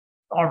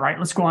all right,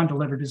 let's go on to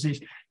liver disease.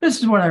 This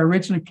is what I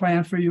originally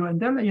planned for you. And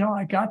then,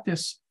 I got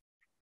this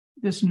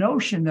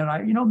notion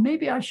that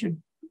maybe I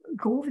should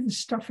go over this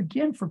stuff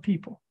again for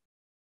people.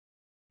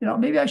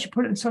 Maybe I should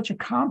put it in such a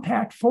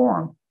compact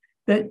form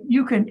that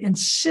you can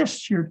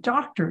insist your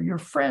doctor, your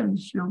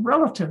friends, your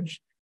relatives,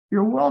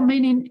 your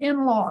well-meaning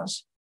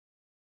in-laws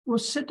will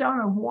sit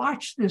down and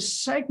watch this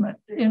segment.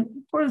 And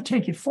what will it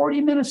take you?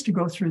 40 minutes to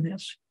go through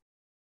this.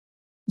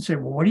 And say,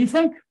 well, what do you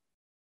think?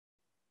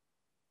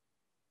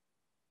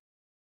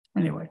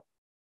 Anyway,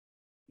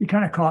 you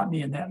kind of caught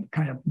me in that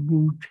kind of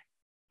mood.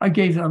 I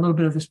gave a little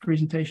bit of this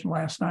presentation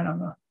last night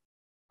on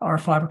our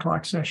 5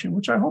 o'clock session,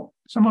 which I hope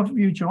some of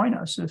you join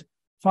us. It's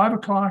 5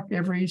 o'clock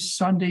every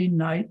Sunday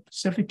night,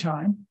 Pacific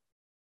time.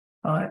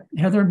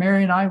 Heather,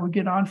 Mary, and I would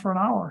get on for an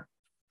hour.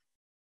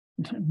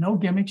 No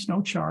gimmicks,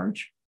 no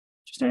charge.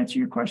 Just answer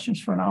your questions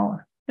for an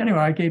hour. Anyway,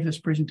 I gave this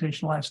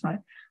presentation last night.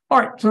 All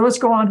right, so let's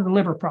go on to the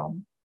liver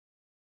problem.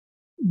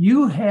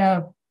 You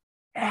have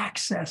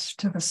access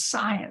to the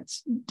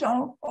science.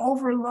 Don't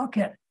overlook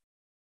it.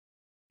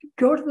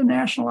 Go to the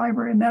National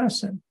Library of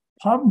Medicine,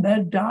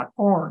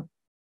 pubmed.org,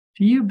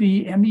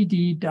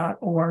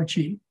 pubmed.org,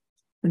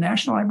 the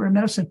National Library of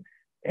Medicine,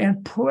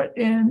 and put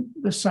in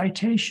the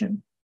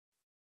citation,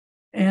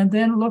 and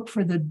then look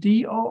for the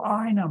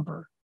DOI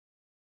number,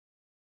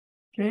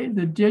 okay,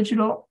 the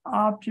Digital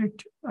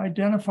Object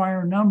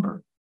Identifier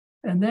number,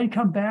 and then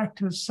come back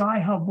to the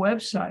Sci-Hub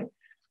website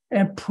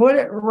and put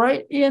it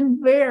right in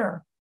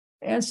there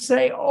and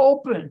say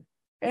open,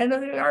 and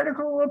the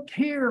article will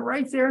appear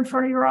right there in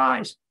front of your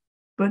eyes.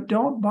 But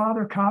don't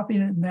bother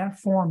copying it in that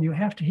form. You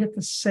have to hit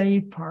the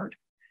save part,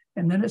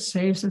 and then it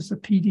saves as a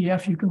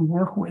PDF you can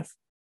work with.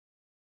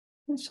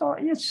 It's all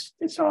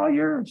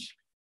yours.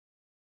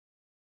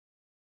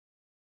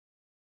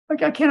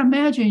 Like, I can't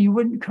imagine you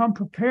wouldn't come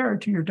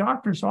prepared to your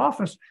doctor's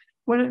office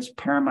when it's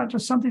paramount to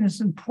something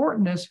as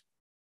important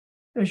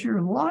as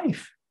your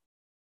life.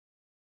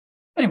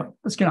 Anyway,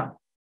 let's get on.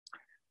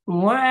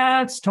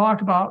 Let's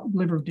talk about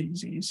liver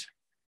disease.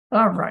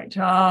 All right.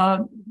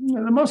 The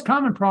most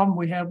common problem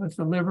we have with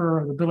the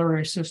liver or the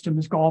biliary system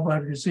is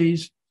gallbladder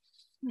disease.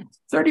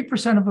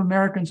 30% of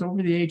Americans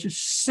over the age of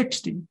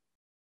 60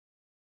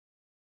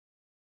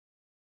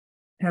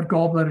 have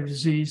gallbladder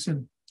disease.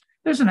 And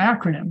there's an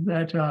acronym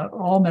that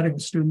all medical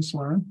students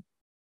learn.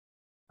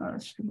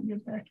 Let's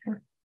get back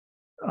here.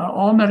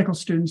 All medical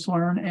students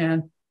learn,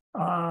 and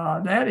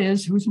that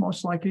is who's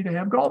most likely to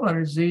have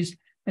gallbladder disease.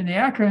 And the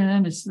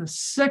acronym is the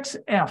 6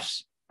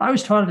 F's. I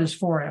was taught it as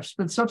 4 F's,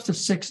 but it's up to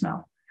 6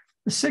 now.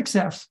 The 6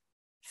 F's: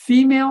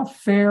 female,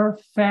 fair,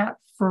 fat,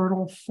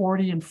 fertile,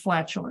 40, and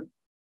flatulent.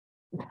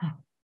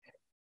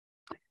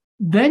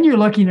 Then you're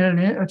looking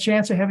at a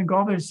chance of having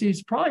gallbladder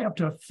disease probably up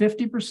to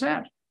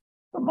 50%.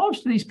 But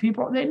most of these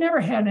people, they never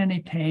had any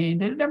pain.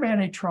 They never had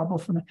any trouble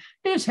from it.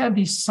 They just had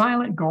these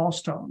silent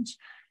gallstones,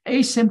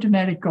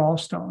 asymptomatic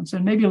gallstones,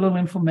 and maybe a little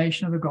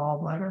inflammation of the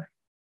gallbladder.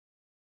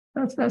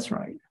 That's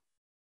right.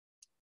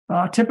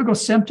 Typical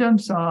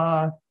symptoms,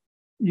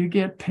 you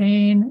get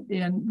pain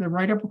in the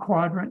right upper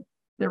quadrant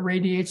that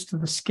radiates to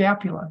the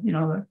scapula.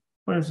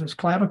 What is this,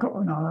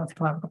 clavicle? No, not the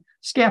clavicle.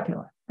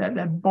 Scapula,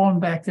 that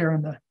bone back there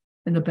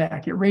in the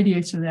back. It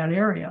radiates in that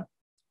area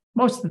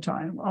most of the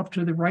time, up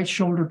to the right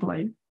shoulder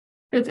blade.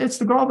 It's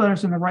the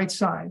gallbladder's on the right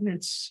side.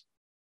 It's,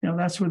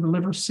 that's where the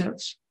liver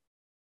sits.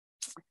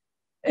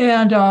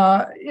 And,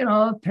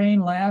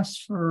 pain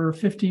lasts for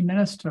 15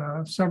 minutes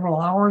to several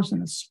hours,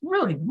 and it's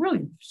really,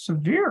 really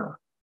severe.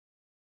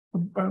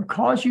 It'll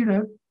cause you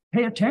to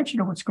pay attention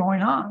to what's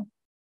going on.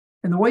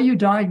 And the way you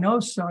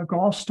diagnose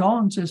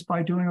gallstones is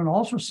by doing an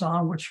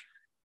ultrasound, which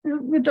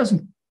it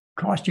doesn't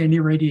cost you any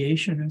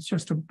radiation. It's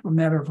just a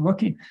matter of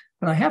looking.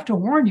 But I have to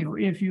warn you,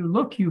 if you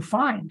look, you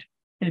find.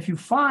 And if you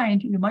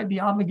find, you might be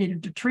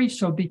obligated to treat.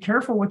 So be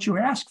careful what you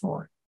ask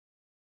for.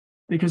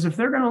 Because if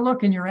they're going to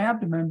look in your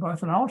abdomen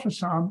with an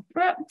ultrasound,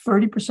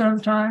 30% of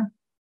the time,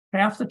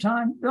 half the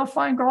time, they'll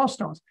find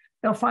gallstones.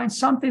 They'll find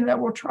something that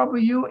will trouble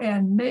you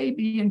and may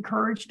be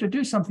encouraged to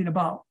do something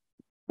about,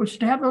 which is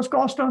to have those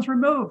gallstones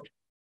removed,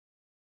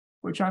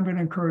 which I'm going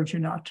to encourage you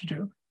not to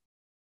do.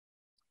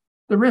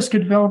 The risk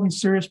of developing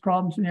serious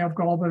problems when you have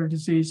gallbladder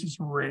disease is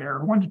rare,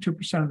 1 to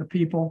 2% of the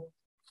people.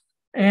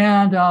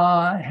 And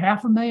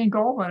 500,000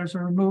 gallbladders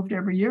are removed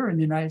every year in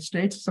the United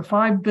States. It's a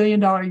 $5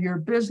 billion a year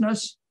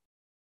business.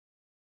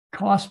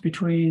 Costs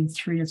between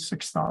 $3,000 and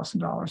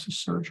 $6,000 of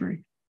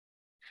surgery.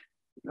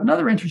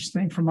 Another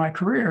interesting thing from my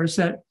career is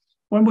that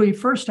when we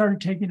first started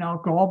taking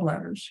out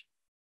gallbladders,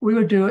 we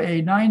would do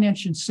a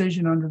 9-inch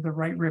incision under the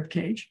right rib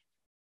cage.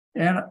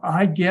 And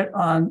I'd get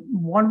on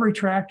one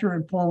retractor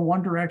and pull in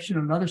one direction,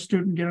 another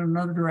student get in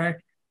another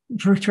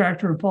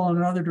retractor and pull in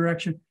another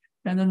direction.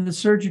 And then the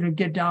surgeon would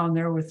get down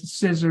there with the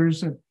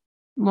scissors and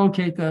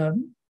locate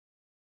the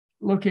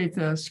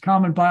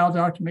common bile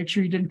duct, make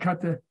sure you didn't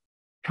cut the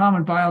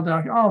common bile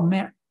duct. Oh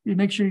man, you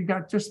make sure you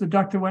got just the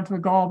duct that went to the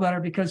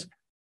gallbladder, because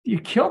you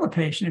kill the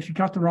patient if you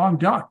cut the wrong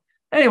duct.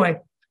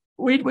 Anyway,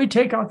 we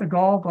take out the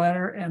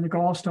gallbladder and the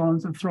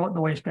gallstones and throw it in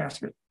the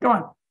wastebasket. Go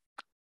on.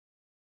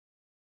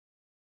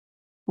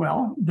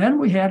 Well, then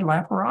we had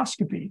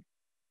laparoscopy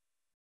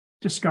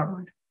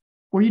discovered,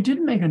 where you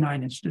didn't make a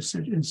 9-inch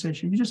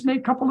incision. You just made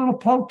a couple little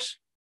pokes.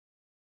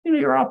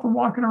 You're up and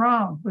walking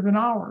around within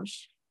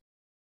hours.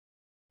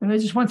 And they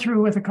just went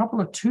through with a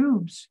couple of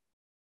tubes,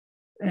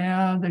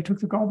 and they took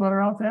the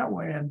gallbladder out that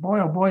way. And boy,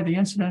 oh boy, the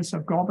incidence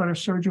of gallbladder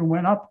surgery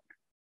went up,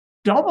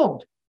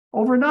 doubled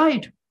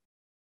overnight.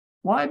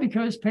 Why?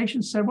 Because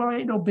patients said, well, it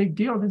ain't no big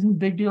deal. It isn't a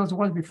big deal as it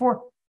was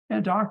before.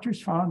 And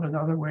doctors found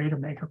another way to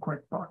make a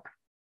quick buck.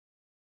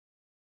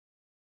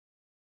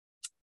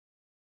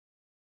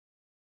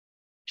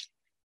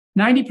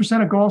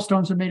 "90% of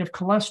gallstones are made of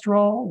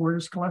cholesterol. Where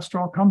does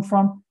cholesterol come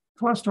from?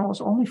 Cholesterol is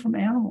only from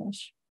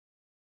animals.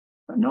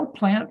 No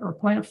plant or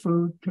plant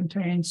food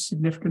contains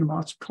significant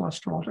amounts of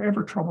cholesterol to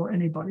ever trouble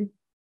anybody.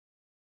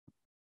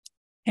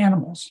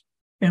 Animals.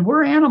 And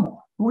we're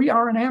animal. We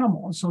are an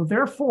animal. And so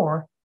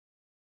therefore,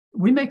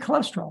 we make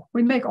cholesterol.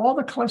 We make all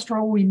the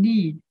cholesterol we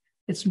need.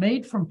 It's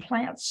made from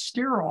plant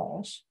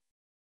sterols.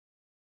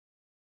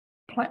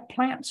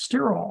 Plant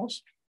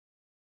sterols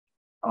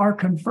are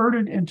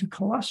converted into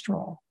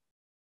cholesterol.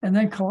 And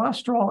then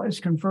cholesterol is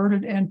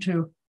converted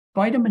into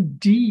vitamin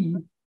D,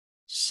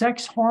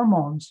 sex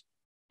hormones,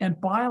 and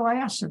bile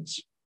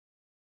acids.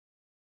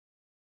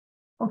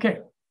 Okay.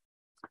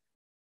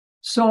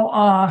 So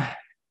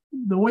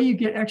the way you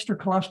get extra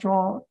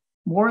cholesterol,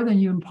 more than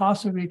you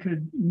possibly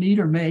could need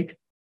or make,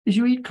 is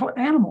you eat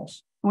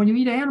animals. When you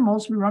eat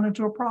animals, we run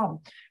into a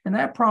problem. And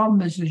that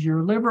problem is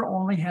your liver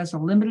only has a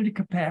limited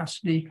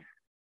capacity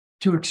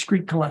to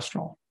excrete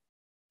cholesterol.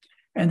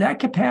 And that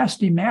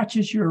capacity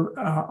matches your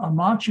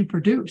amount you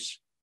produce.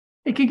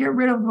 It can get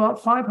rid of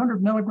about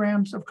 500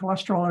 milligrams of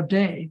cholesterol a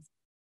day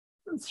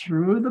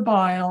through the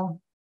bile,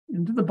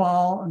 into the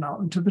bowel, and out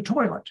into the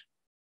toilet.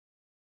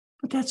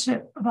 But that's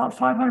it, about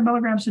 500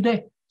 milligrams a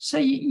day.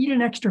 Say you eat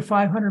an extra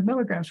 500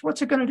 milligrams.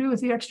 What's it going to do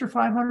with the extra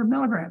 500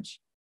 milligrams?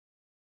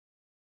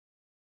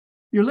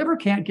 Your liver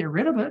can't get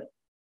rid of it.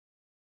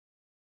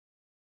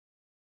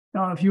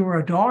 Now, if you were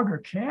a dog or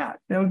cat,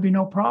 that would be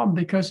no problem,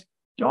 because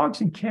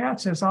dogs and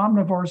cats, as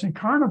omnivores and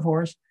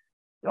carnivores,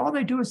 all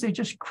they do is they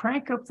just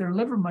crank up their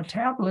liver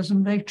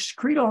metabolism. They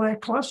excrete all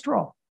that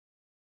cholesterol.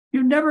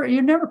 You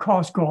never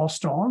cause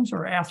gallstones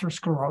or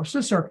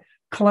atherosclerosis or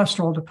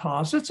cholesterol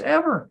deposits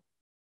ever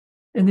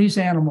in these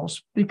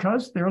animals,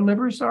 because their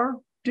livers are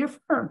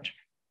different.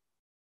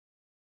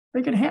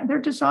 They're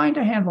designed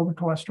to handle the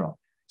cholesterol.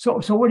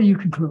 So what do you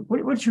conclude?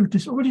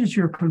 What is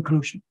your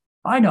conclusion?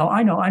 I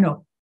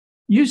know.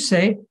 You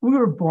say we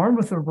were born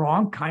with the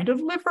wrong kind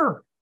of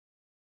liver.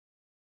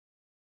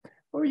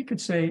 Or you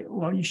could say,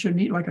 well, you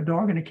shouldn't eat like a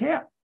dog and a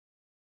cat.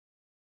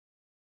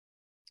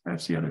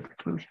 That's the other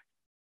conclusion.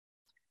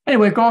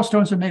 Anyway,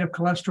 gallstones are made of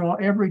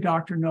cholesterol. Every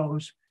doctor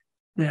knows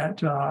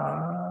that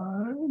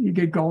you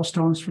get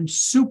gallstones from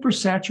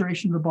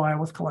supersaturation of the bile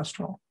with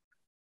cholesterol.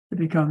 It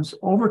becomes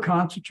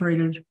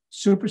overconcentrated,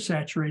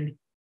 supersaturated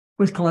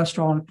with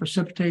cholesterol, and it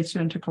precipitates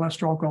into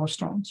cholesterol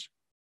gallstones.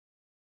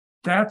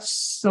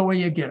 That's the way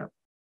you get it.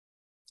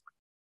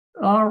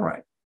 All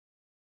right.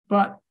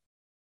 But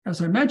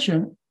as I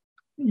mentioned,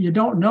 you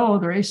don't know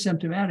they're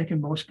asymptomatic in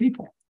most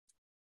people.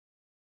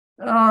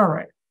 All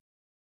right.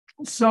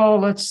 So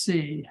let's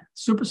see.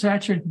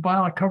 Supersaturated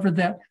bile, I covered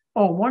that.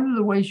 Oh, one of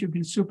the ways you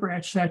can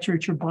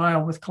supersaturate your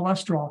bile with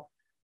cholesterol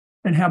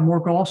and have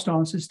more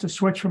gallstones is to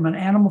switch from an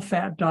animal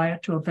fat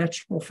diet to a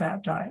vegetable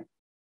fat diet.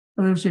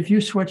 In other words, if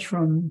you switch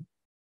from,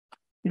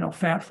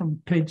 fat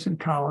from pigs and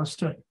cows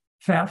to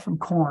fat from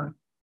corn,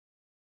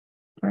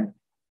 okay,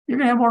 you're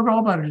going to have more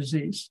gallbladder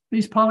disease.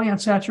 These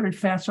polyunsaturated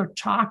fats are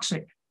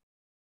toxic.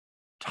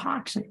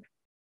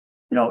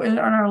 In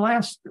our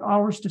last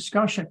hour's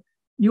discussion,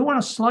 you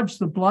want to sludge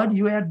the blood,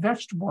 you add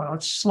vegetable oil.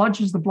 It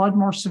sludges the blood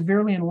more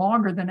severely and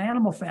longer than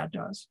animal fat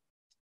does.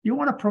 You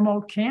want to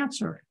promote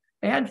cancer,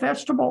 add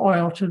vegetable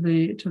oil to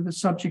the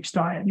subject's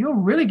diet. You'll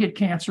really get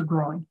cancer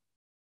growing.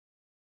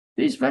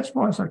 These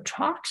vegetable oils are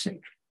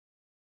toxic.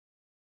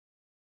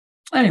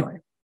 Anyway,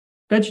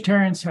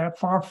 vegetarians have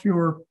far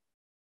fewer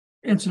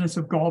incidents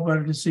of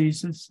gallbladder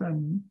diseases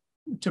than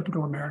the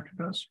typical American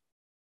does.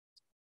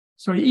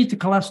 So you eat the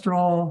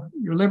cholesterol,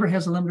 your liver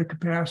has a limited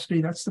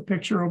capacity. That's the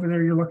picture over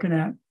there you're looking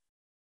at.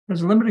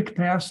 There's a limited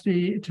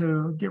capacity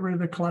to get rid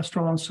of the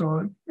cholesterol, and so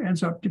it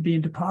ends up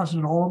being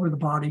deposited all over the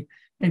body,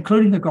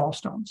 including the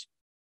gallstones.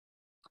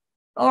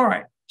 All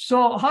right,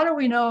 so how do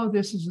we know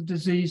this is a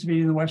disease of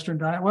eating the Western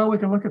diet? Well, we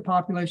can look at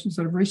populations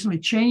that have recently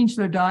changed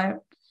their diet,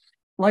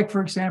 like,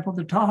 for example,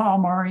 the Taha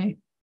Amari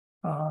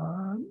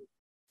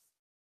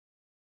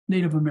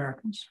Native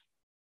Americans.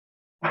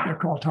 They're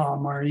called Taha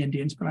Amari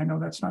Indians, but I know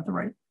that's not the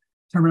right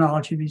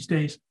terminology these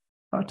days.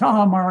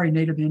 Taha Amari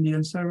Native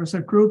Indians, there was a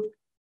group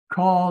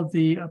called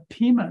the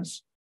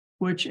Pimas,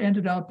 which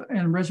ended up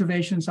in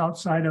reservations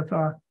outside of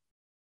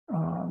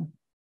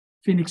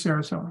Phoenix,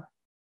 Arizona,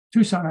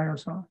 Tucson,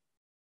 Arizona,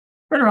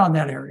 right around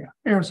that area,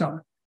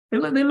 Arizona. They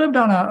lived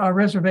on a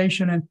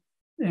reservation,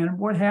 and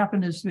what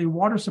happened is the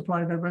water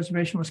supply of that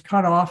reservation was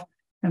cut off.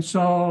 And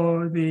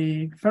so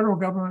the federal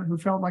government, who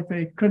felt like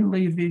they couldn't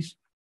leave these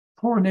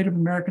poor Native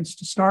Americans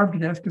to starve to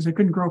death because they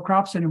couldn't grow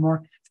crops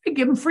anymore, they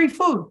give them free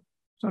food.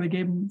 So they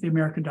gave them the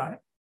American diet.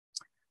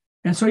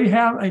 And so you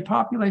have a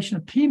population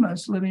of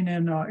Pimas living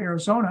in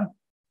Arizona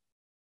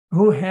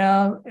who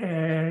have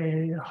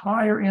a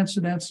higher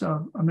incidence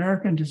of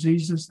American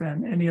diseases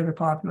than any other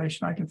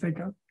population I can think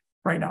of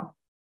right now.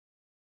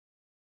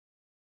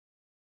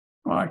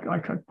 Well, I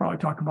could probably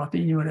talk about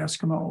the Inuit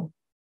Eskimo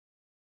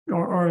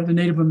or the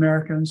Native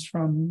Americans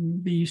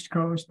from the East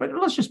Coast, but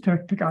let's just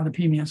pick on the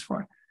Pima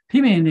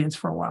Indians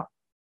for a while.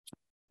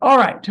 All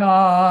right,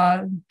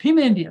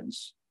 Pima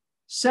Indians,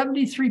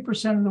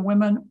 73% of the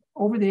women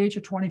over the age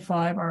of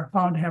 25 are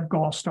found to have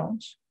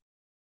gallstones.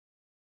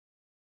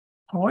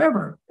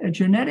 However, a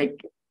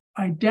genetic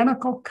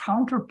identical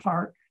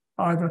counterpart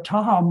are the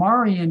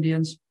Tarahumara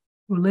Indians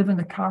who live in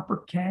the Copper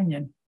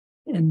Canyon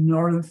in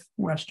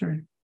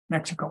northwestern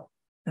Mexico,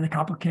 in the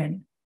Copper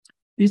Canyon.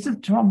 These are the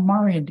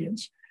Tarahumara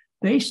Indians.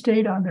 They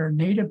stayed on their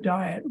native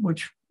diet,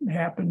 which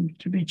happened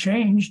to be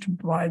changed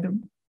by the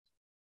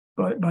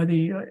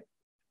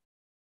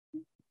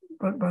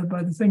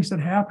things that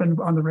happened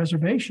on the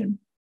reservation.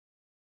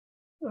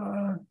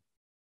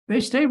 They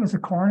stayed with the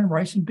corn and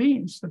rice and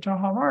beans. The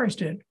Tarahumaras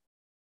did.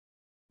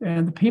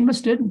 And the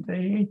Pimas didn't.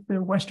 They ate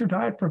the Western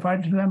diet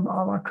provided to them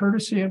a la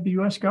courtesy of the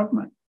U.S.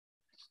 government.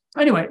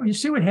 Anyway, you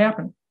see what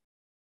happened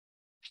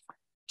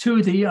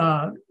to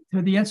the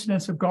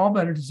incidence of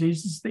gallbladder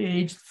disease. This is the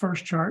age, the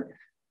first chart.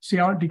 See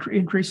how it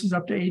increases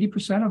up to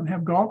 80% of them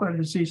have gallbladder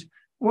disease.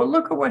 Well,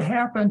 look at what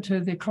happened to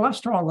the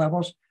cholesterol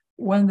levels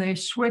when they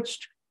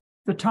switched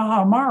the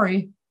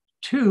Tarahumara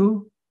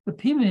to the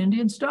Pima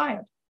Indians'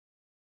 diet.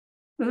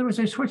 In other words,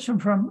 they switched them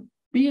from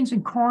beans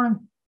and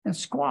corn and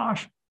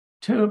squash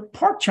to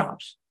pork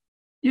chops.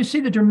 You see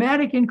the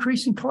dramatic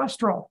increase in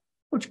cholesterol,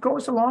 which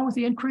goes along with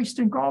the increase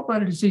in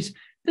gallbladder disease.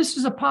 This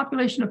is a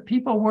population of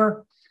people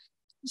where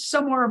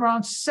somewhere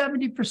around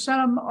 70% of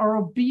them are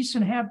obese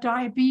and have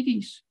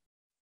diabetes.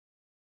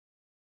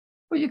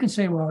 Well, you can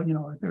say, well, you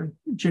know, they're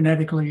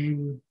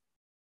genetically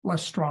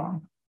less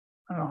strong.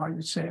 I don't know how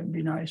you'd say it, it'd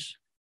be nice.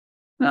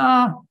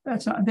 No,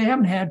 that's not. They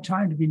haven't had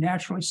time to be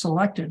naturally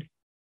selected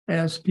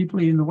as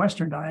people eating the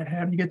Western diet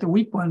have. You get the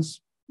weak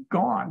ones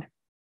gone.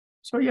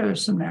 So yeah,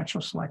 there's some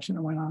natural selection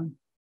that went on.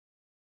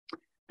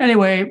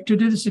 Anyway, to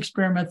do this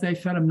experiment, they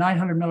fed them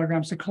 900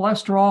 milligrams of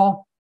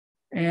cholesterol,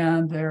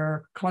 and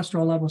their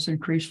cholesterol levels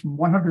increased from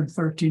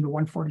 113 to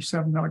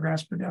 147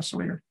 milligrams per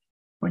deciliter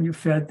when you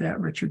fed that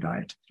richer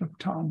diet of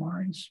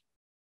Tarahumaras.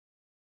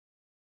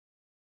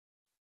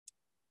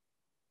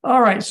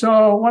 All right,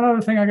 so one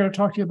other thing I got to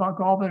talk to you about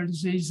gallbladder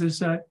disease is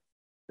that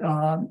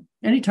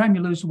anytime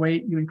you lose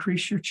weight, you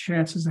increase your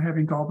chances of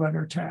having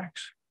gallbladder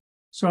attacks.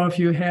 So if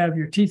you have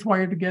your teeth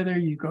wired together,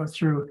 you go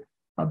through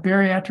a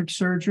bariatric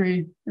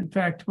surgery. In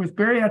fact, with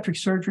bariatric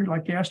surgery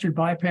like gastric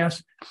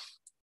bypass,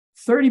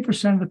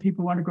 30% of the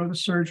people who undergo the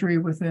surgery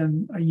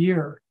within a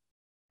year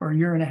or a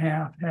year and a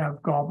half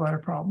have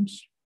gallbladder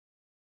problems.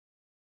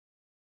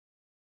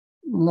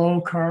 Low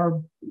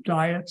carb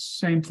diets,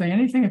 same thing.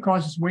 Anything that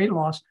causes weight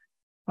loss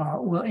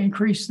will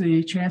increase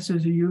the chances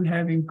of you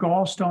having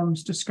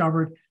gallstones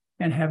discovered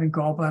and having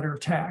gallbladder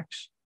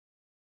attacks.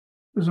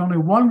 There's only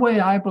one way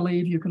I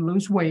believe you can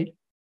lose weight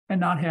and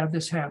not have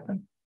this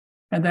happen.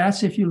 And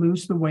that's if you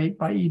lose the weight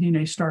by eating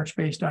a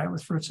starch-based diet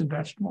with fruits and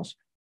vegetables.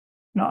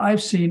 Now,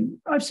 I've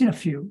seen a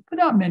few, but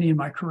not many in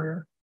my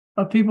career,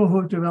 of people who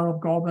have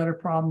developed gallbladder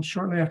problems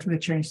shortly after they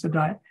changed the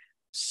diet.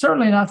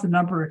 Certainly not the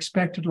number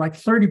expected, like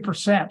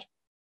 30%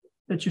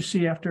 that you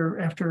see after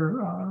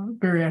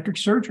bariatric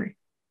surgery.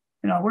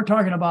 You know, we're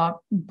talking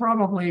about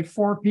probably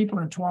 4 people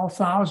in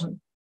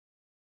 12,000.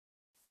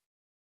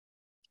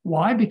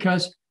 Why?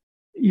 Because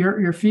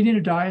you're feeding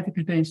a diet that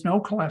contains no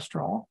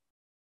cholesterol.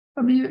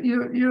 I mean,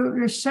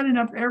 you're setting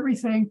up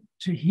everything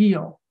to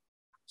heal.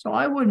 So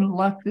I wouldn't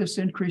let this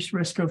increased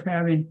risk of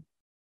having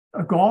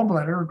a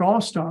gallbladder or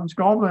gallstones,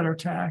 gallbladder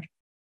attack,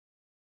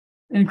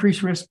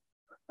 increased risk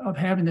of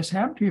having this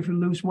happen to you if you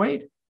lose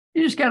weight.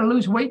 You just got to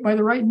lose weight by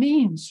the right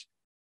means.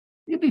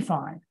 You'll be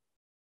fine.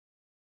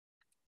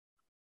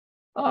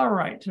 All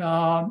right.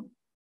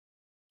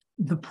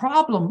 The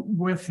problem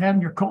with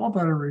having your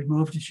gallbladder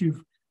removed is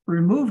you've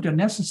removed a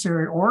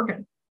necessary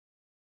organ.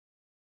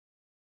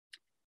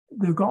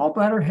 The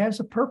gallbladder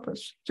has a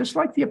purpose, just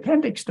like the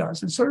appendix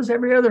does, and so does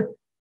every other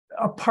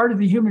part of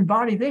the human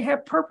body. They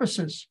have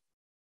purposes.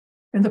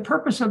 And the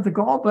purpose of the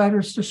gallbladder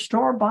is to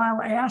store bile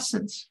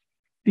acids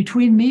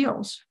between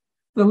meals.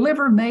 The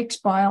liver makes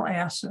bile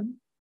acid,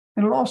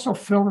 and it also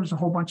filters a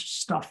whole bunch of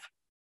stuff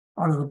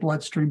out of the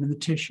bloodstream and the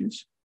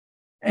tissues.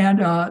 And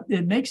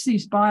it makes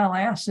these bile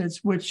acids,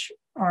 which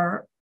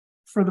are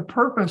for the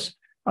purpose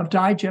of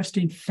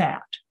digesting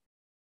fat,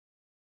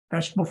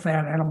 vegetable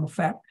fat, animal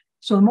fat.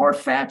 So the more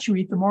fat you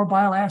eat, the more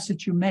bile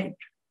acids you make.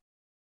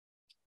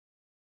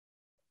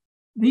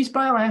 These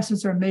bile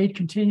acids are made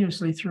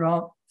continuously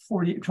throughout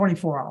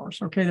 24 hours.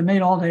 Okay, they're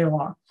made all day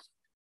long,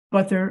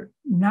 but they're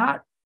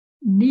not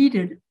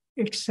needed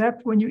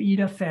except when you eat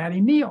a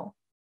fatty meal.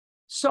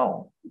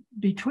 So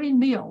between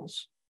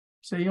meals,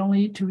 So you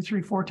only eat 2,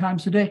 3, 4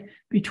 times a day.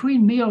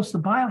 Between meals, the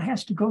bile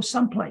has to go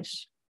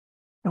someplace.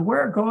 And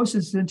where it goes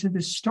is into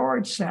this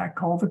storage sac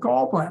called the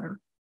gallbladder.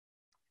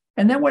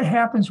 And then what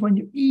happens when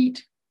you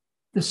eat,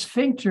 the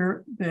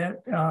sphincter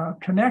that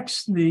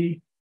connects the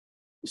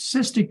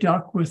cystic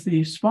duct with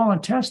the small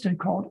intestine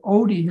called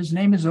Odie, his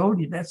name is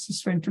Odie, that's the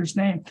sphincter's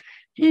name,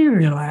 he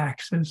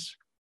relaxes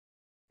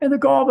and the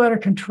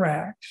gallbladder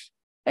contracts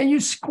and you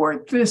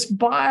squirt this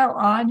bile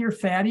on your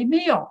fatty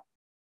meal.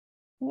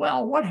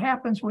 Well, what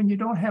happens when you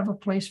don't have a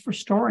place for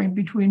storing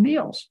between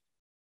meals?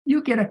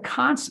 You get a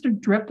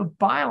constant drip of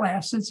bile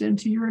acids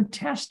into your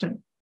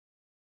intestine.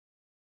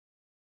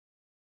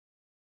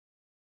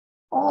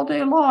 All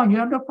day long, you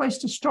have no place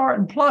to store it.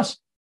 And plus,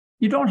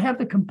 you don't have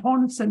the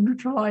components that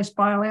neutralize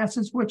bile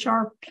acids, which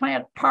are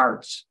plant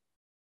parts.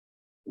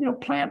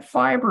 Plant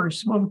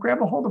fibers will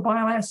grab a hold of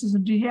bile acids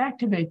and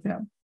deactivate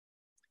them.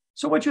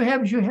 So what you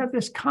have is you have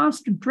this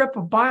constant drip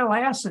of bile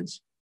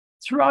acids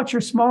throughout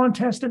your small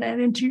intestine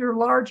and into your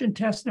large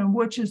intestine,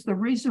 which is the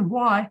reason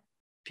why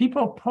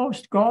people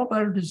post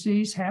gallbladder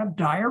disease have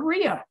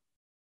diarrhea.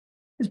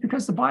 It's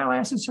because the bile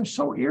acids are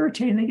so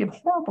irritating, they give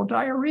horrible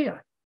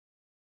diarrhea.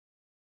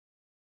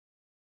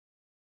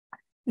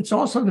 It's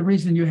also the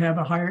reason you have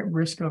a higher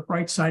risk of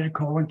right-sided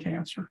colon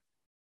cancer.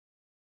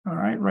 All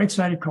right,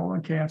 right-sided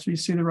colon cancer. You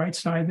see the right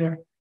side there?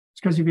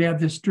 It's because if you have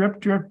this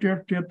drip, drip,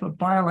 drip, drip of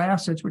bile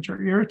acids, which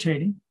are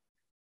irritating.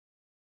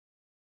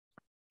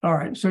 All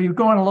right, so you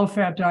go on a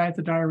low-fat diet,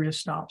 the diarrhea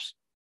stops.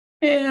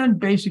 In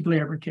basically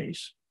every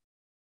case.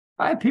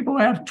 I have people who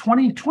have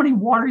 20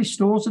 watery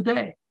stools a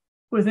day.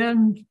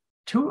 Within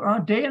a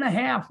day and a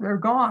half, they're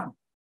gone.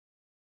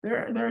 They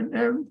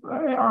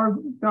are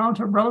down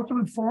to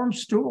relatively formed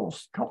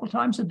stools a couple of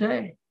times a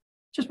day,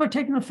 just by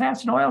taking the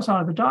fats and oils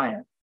out of the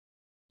diet.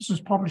 This was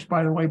published,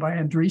 by the way, by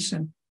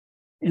Andreessen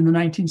in the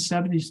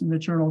 1970s in the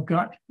journal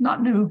Gut.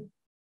 Not new.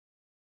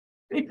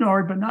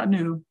 Ignored, but not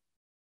new.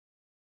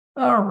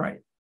 All right.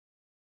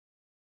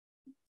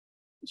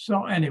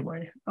 So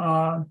anyway,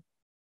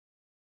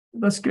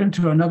 let's get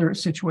into another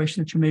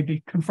situation that you may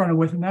be confronted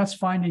with, and that's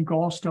finding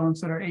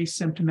gallstones that are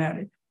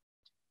asymptomatic.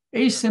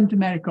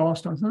 Asymptomatic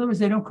gallstones. In other words,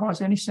 they don't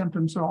cause any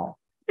symptoms at all.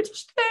 It's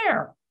just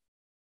there.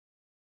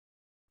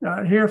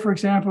 Here, for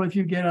example, if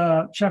you get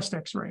a chest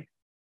X-ray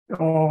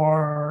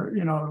or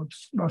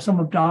some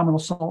abdominal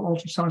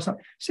ultrasound,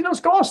 see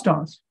those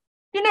gallstones?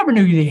 You never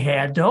knew they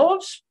had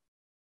those.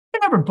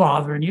 They're never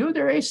bothering you.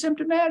 They're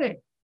asymptomatic,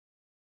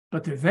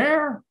 but they're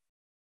there.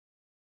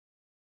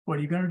 What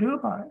are you going to do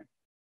about it?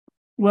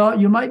 Well,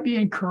 you might be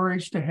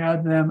encouraged to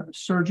have them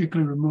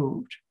surgically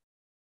removed.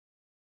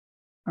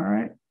 All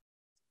right.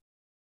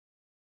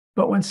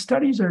 But when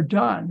studies are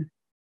done,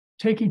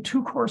 taking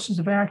 2 courses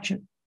of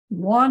action.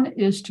 One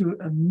is to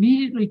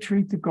immediately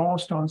treat the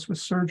gallstones with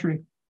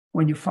surgery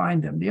when you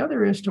find them. The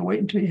other is to wait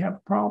until you have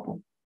a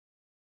problem.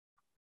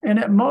 And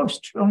at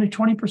most, only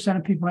 20%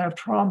 of people have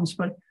problems,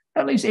 but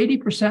at least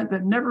 80%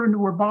 that never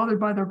were bothered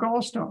by their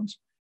gallstones.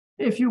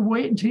 If you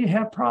wait until you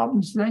have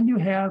problems, then you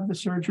have the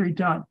surgery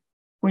done.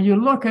 When you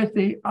look at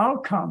the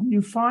outcome,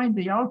 you find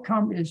the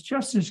outcome is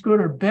just as good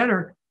or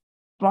better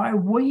by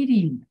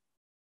waiting.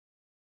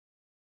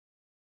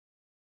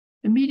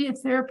 Immediate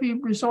therapy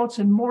results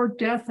in more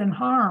death and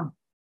harm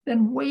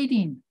than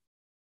waiting.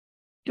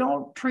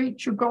 Don't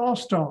treat your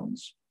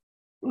gallstones.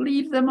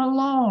 Leave them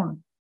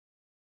alone.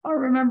 I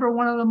remember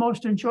one of the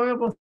most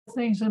enjoyable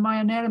things in my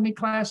anatomy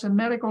class in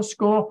medical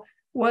school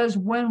was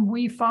when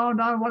we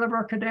found on one of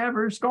our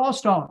cadavers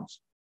gallstones.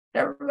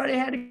 Everybody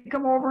had to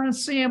come over and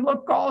see him.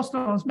 Look,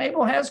 gallstones.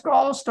 Mabel has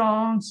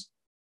gallstones.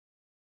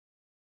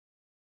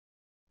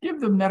 Give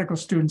the medical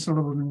students a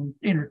little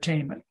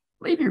entertainment.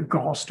 Leave your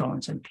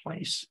gallstones in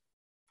place.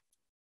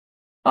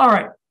 All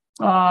right.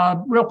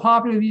 Real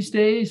popular these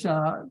days,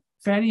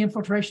 fatty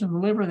infiltration of the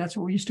liver. That's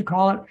what we used to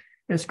call it.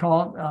 It's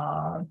called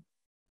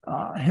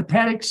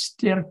hepatic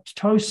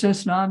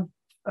steatosis,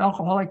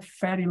 non-alcoholic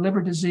fatty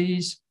liver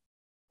disease.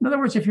 In other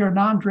words, if you're a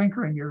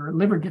non-drinker and your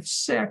liver gets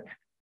sick,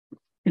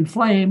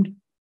 inflamed,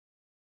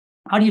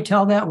 how do you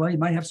tell that? Well, you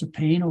might have some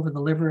pain over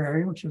the liver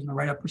area, which is on the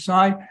right upper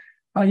side.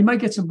 You might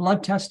get some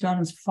blood tests done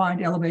and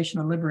find elevation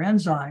of liver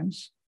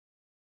enzymes.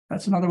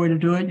 That's another way to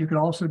do it. You could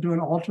also do an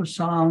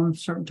ultrasound.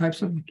 Certain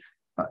types of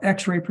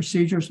X-ray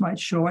procedures might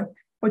show it.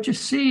 What you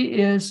see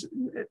is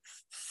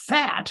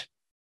fat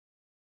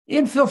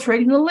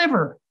infiltrating the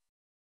liver.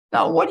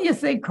 Now, what do you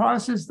think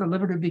causes the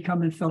liver to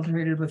become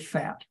infiltrated with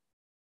fat?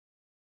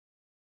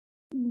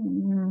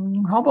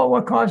 How about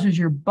what causes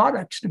your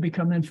buttocks to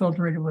become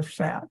infiltrated with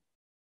fat?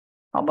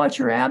 How about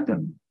your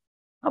abdomen?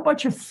 How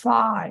about your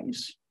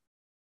thighs?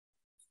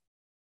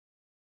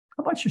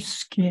 How about your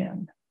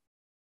skin?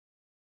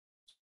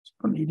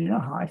 From eating a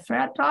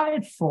high-fat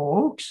diet,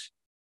 folks.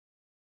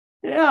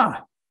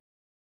 Yeah.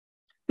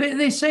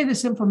 They say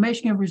this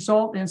inflammation can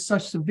result in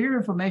such severe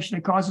inflammation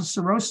it causes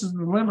cirrhosis of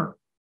the liver.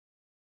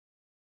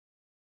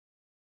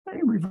 They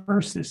can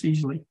reverse this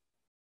easily.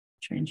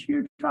 Change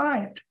your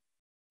diet.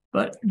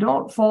 But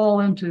don't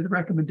fall into the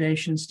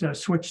recommendations to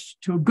switch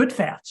to good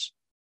fats.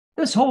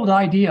 This whole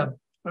idea of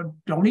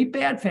don't eat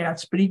bad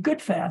fats, but eat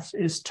good fats,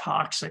 is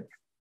toxic.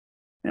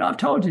 And I've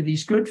told you,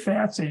 these good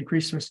fats, they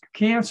increase the risk of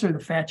cancer. The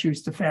fat you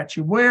eat, the fat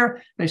you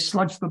wear. They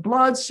sludge the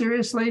blood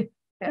seriously,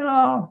 and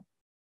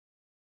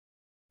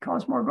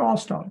cause more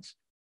gallstones.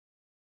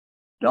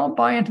 Don't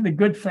buy into the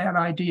good fat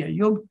idea.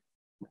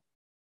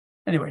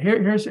 Anyway,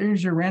 here's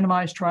your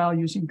randomized trial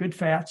using good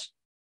fats,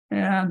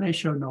 and they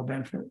showed no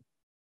benefit.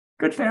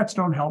 Good fats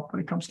don't help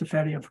when it comes to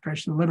fatty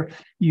infiltration of the liver.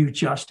 You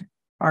just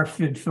are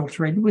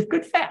infiltrated with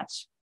good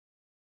fats.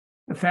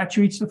 The fat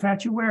you eat is the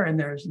fat you wear, and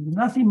there's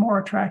nothing more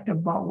attractive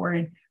about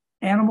wearing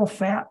animal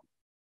fat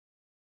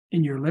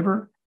in your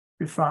liver,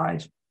 your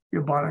thighs,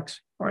 your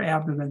buttocks, or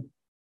abdomen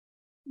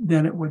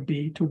than it would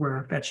be to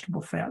wear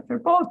vegetable fat. They're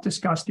both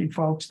disgusting,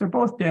 folks. They're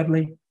both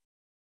deadly.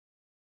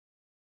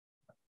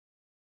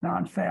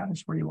 Non-fat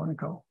is where you want to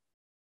go.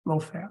 Low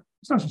fat.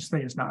 There's no such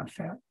thing as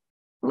non-fat.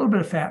 A little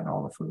bit of fat in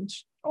all the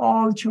foods,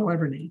 all that you'll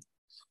ever need.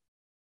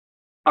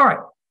 All right,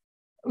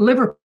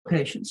 liver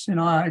patients.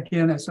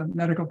 Again, as a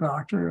medical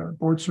doctor, a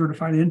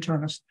board-certified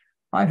internist,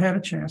 I've had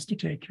a chance to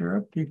take care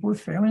of people with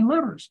failing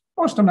livers,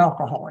 most of them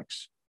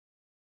alcoholics.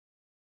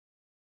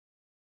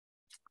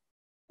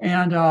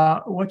 And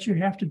what you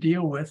have to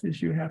deal with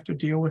is you have to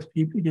deal with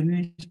people,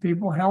 getting these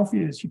people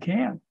healthy as you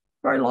can.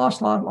 Very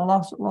lost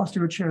a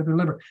good share of their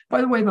liver. By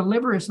the way, the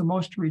liver is the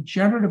most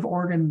regenerative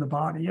organ in the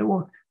body. It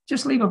will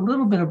just leave a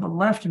little bit of it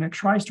left and it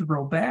tries to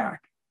grow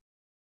back.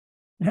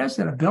 It has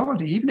that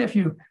ability. Even if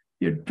you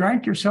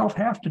drank yourself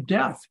half to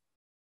death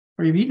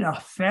or you've eaten a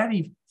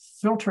fatty,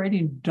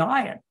 filtrating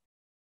diet,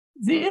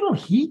 it'll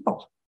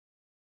heal.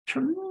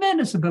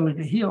 Tremendous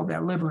ability to heal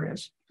that liver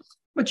is.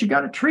 But you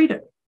got to treat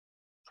it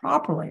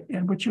properly.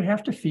 And what you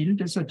have to feed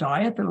it is a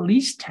diet that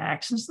least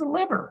taxes the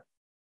liver.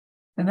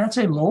 And that's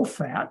a low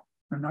fat,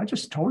 and I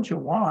just told you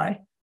why,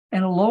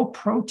 and a low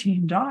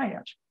protein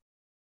diet.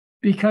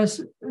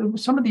 Because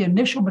some of the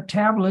initial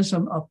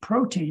metabolism of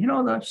protein,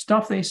 the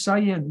stuff they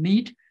sell you in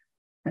meat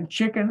and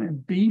chicken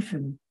and beef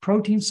and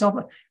protein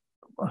supplement,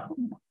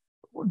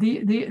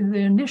 the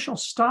initial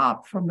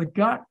stop from the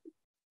gut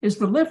is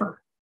the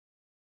liver.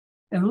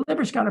 And the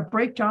liver's got to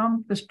break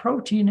down this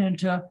protein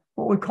into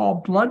what we call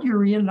blood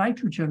urea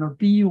nitrogen, or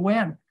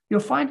BUN. You'll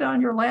find it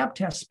on your lab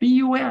tests,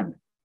 BUN.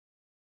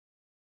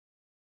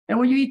 And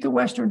when you eat the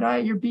Western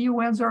diet, your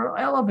BUNs are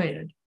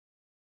elevated.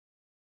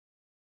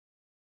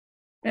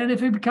 And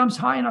if it becomes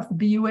high enough, the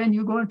BUN,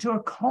 you go into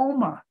a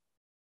coma.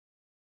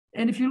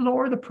 And if you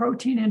lower the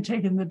protein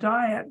intake in the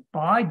diet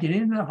by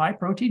getting the high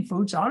protein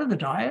foods out of the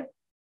diet,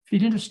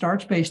 feed into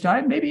starch-based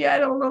diet, maybe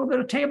add a little bit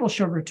of table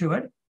sugar to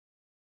it,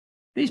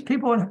 these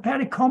people in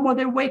hepatic coma,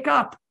 they wake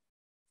up.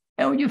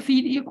 And when you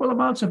feed equal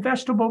amounts of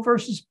vegetable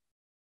versus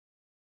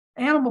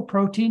animal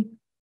protein,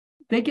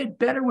 they get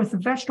better with the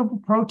vegetable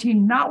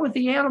protein, not with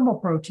the animal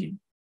protein.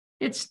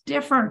 It's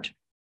different.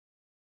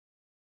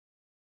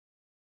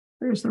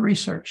 There's the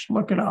research.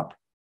 Look it up.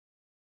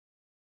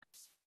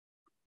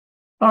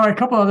 All right, a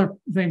couple other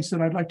things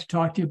that I'd like to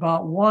talk to you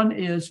about. One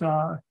is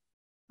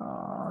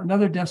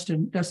another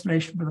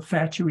destination for the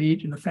fat you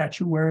eat and the fat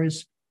you wear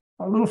is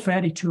a little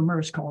fatty tumor.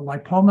 It's called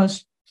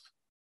lipomas.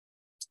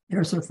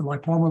 Here's what the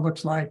lipoma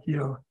looks like.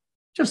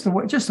 Just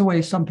the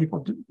way some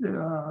people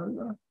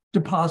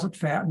deposit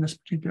fat in this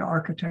particular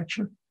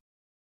architecture.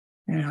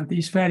 And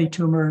these fatty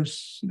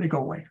tumors, they go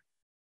away.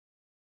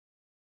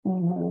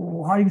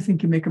 How do you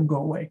think you make them go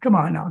away? Come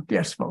on now,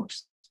 guess,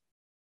 folks.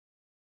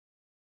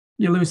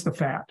 You lose the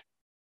fat.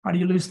 How do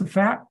you lose the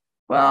fat?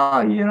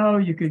 Well,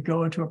 you could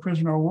go into a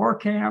prisoner of war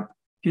camp,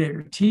 get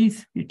your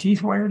teeth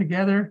wire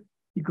together,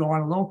 you go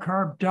on a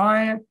low-carb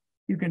diet,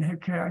 you can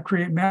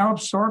create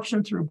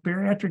malabsorption through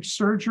bariatric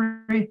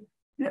surgery.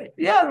 Yeah,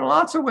 there are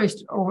lots of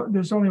ways.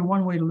 There's only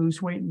one way to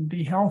lose weight and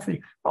be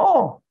healthy.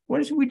 Oh,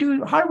 what do we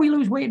do? How do we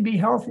lose weight and be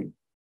healthy?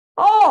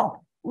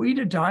 Oh, we eat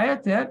a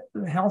diet that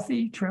the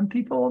healthy, trim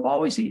people have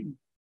always eaten.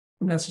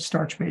 And that's a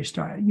starch-based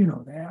diet. You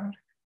know that.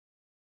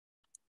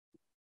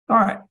 All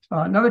right.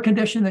 Another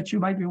condition that you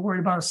might be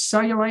worried about is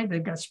cellulite.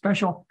 They've got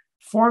special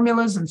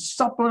formulas and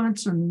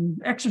supplements and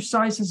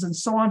exercises and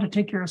so on to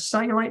take care of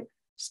cellulite.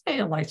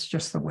 Cellulite's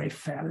just the way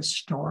fat is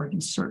stored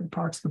in certain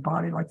parts of the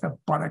body, like the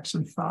buttocks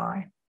and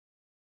thigh.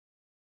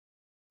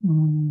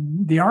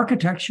 The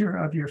architecture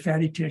of your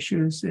fatty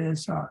tissues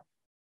is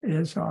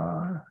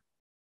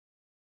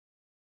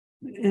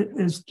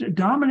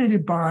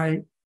dominated by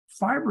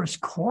fibrous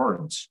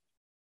cords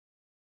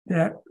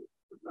that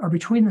are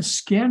between the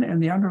skin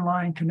and the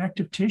underlying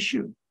connective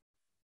tissue.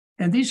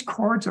 And these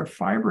cords are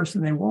fibrous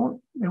and they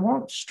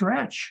won't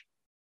stretch.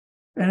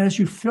 And as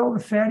you fill the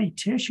fatty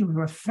tissue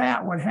with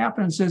fat, what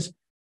happens is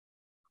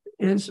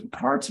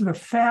parts of the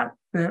fat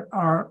that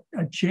are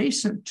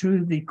adjacent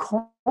to the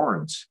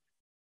cords,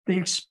 they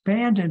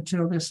expand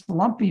into this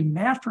lumpy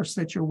mattress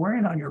that you're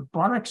wearing on your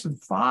buttocks and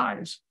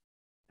thighs.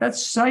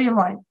 That's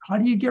cellulite. How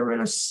do you get rid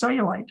of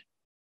cellulite?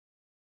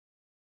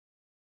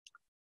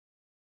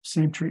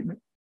 Same treatment.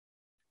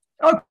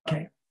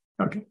 Okay.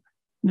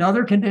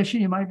 Another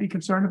condition you might be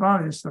concerned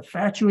about is the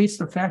fat you eat,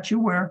 the fat you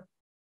wear.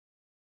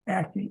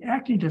 Acne.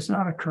 Acne does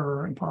not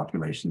occur in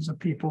populations of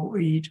people who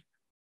eat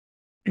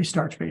a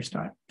starch-based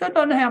diet. That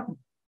doesn't happen.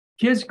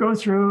 Kids go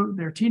through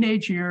their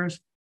teenage years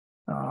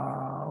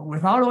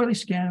without oily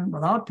skin,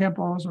 without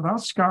pimples,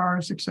 without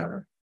scars,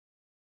 etc.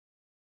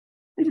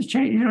 They just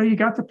change. You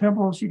got the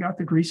pimples, you got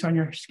the grease on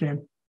your skin.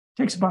 It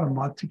takes about a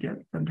month to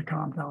get them to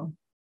calm down.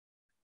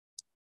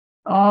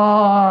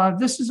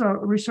 This is a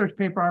research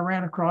paper I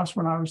ran across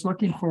when I was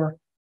looking for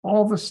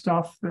all the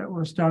stuff that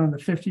was done in the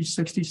 50s,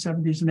 60s,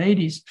 70s, and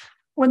 80s,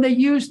 when they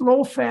used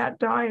low-fat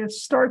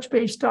diets,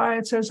 starch-based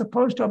diets, as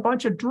opposed to a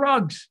bunch of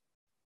drugs,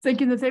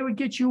 thinking that they would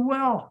get you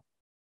well.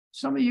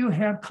 Some of you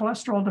have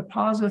cholesterol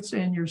deposits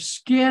in your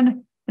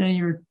skin and in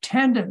your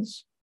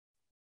tendons.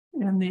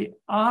 In the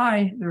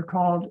eye, they're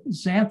called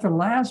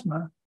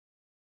xanthelasma,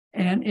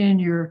 and in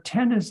your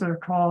tendons, they're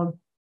called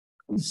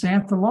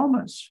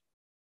xanthomas.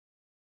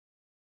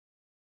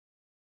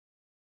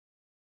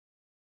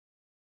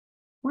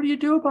 What do you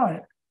do about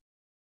it?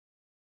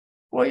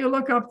 Well, you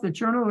look up the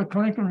Journal of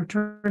Clinical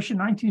Nutrition,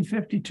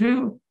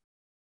 1952,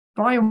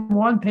 volume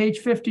 1, page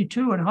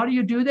 52. And how do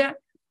you do that?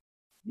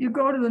 You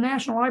go to the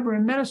National Library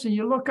of Medicine,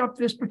 you look up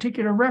this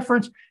particular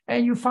reference,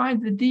 and you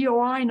find the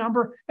DOI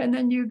number, and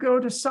then you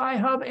go to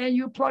Sci-Hub and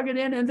you plug it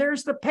in, and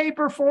there's the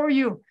paper for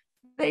you.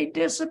 They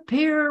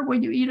disappear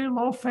when you eat a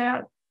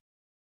low-fat,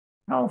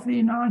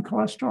 healthy,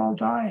 non-cholesterol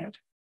diet.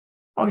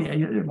 Oh, yeah,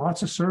 there are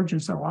lots of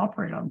surgeons that will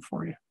operate on them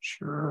for you.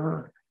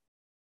 Sure.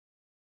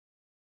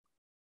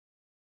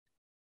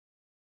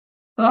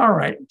 All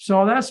right,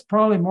 so that's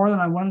probably more than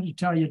I wanted to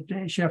tell you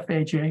today, Chef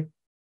AJ.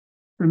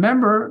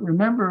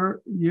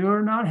 Remember,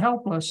 you're not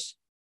helpless.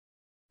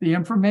 The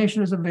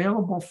information is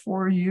available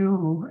for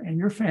you and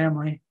your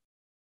family.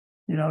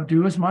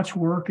 Do as much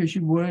work as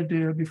you would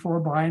before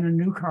buying a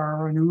new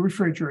car or a new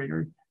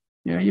refrigerator.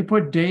 You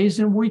put days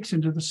and weeks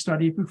into the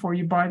study before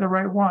you buy the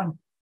right one.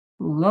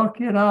 Look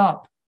it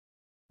up,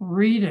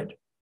 read it,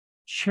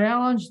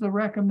 challenge the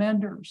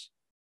recommenders.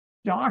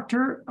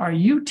 Doctor, are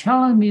you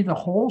telling me the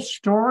whole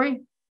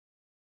story?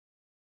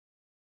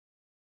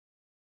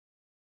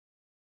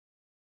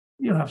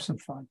 You'll have some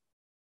fun.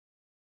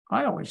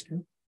 I always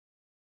do.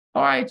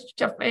 All right,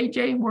 Chef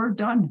AJ, we're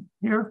done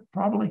here,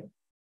 probably.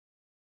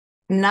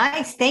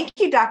 Nice. Thank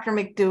you, Dr.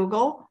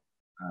 McDougall.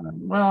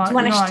 Well, do you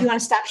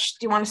want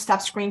to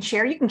stop screen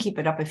share? You can keep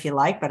it up if you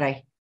like, but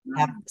I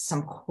have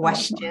some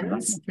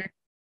questions.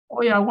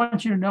 Oh, yeah, I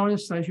want you to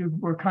notice, as you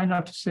were kind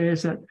enough to say,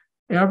 is that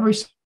every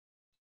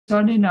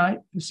Sunday night,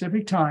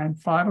 Pacific time,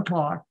 5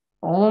 o'clock,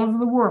 all over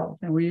the world,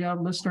 and we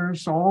have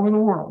listeners all over the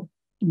world,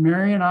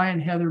 Mary and I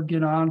and Heather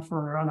get on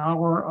for an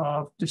hour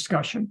of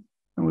discussion,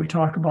 and we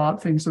talk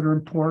about things that are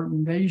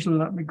important. They usually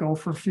let me go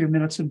for a few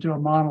minutes and do a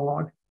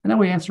monologue, and then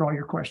we answer all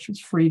your questions,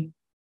 free,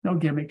 no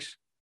gimmicks.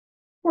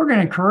 We're going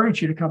to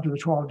encourage you to come to the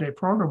 12-day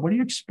program. What do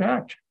you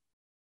expect?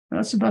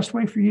 That's the best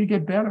way for you to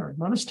get better.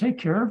 Let us take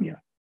care of you.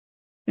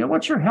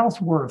 What's your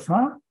health worth,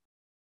 huh?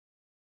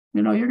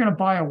 You're going to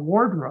buy a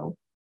wardrobe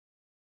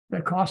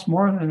that costs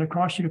more than it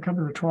costs you to come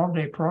to the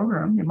 12-day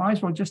program. You might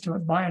as well just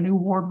buy a new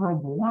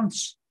wardrobe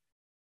once.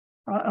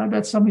 I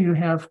bet some of you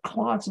have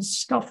closets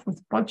stuffed with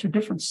a bunch of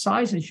different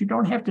sizes. You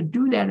don't have to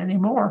do that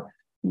anymore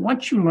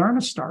once you learn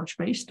a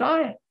starch-based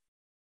diet.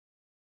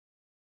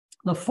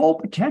 The full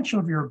potential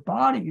of your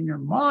body and your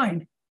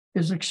mind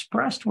is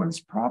expressed when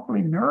it's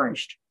properly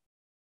nourished.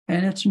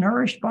 And it's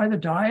nourished by the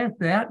diet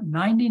that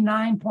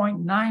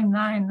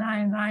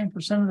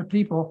 99.9999% of the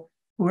people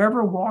who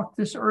ever walked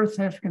this earth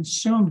have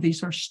consumed.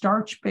 These are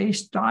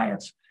starch-based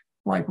diets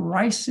like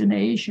rice in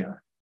Asia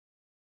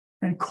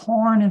and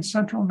corn in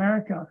Central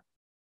America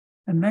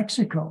and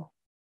Mexico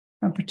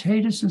and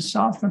potatoes in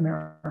South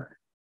America.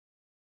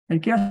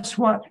 And guess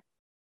what?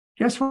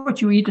 Guess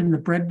what you eat in the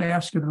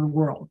breadbasket of the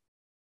world?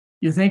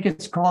 You think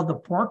it's called the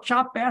pork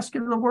chop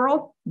basket of the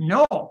world?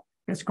 No,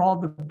 it's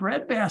called the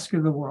bread basket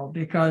of the world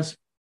because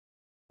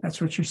that's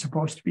what you're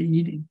supposed to be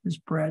eating is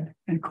bread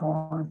and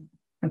corn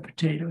and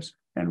potatoes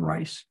and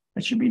rice.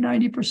 That should be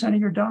 90%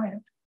 of your diet.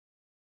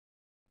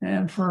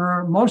 And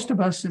for most of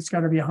us, it's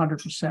got to be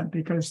 100%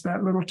 because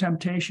that little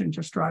temptation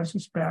just drives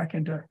us back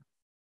into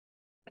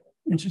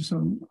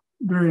some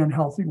very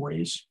unhealthy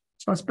ways.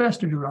 So it's best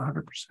to do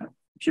 100%.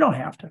 But you don't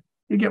have to.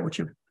 You get what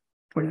you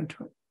put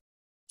into it.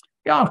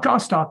 Yeah, I'll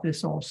stop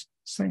this whole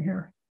thing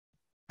here.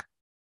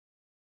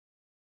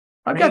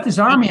 I've got this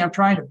army I'm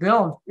trying to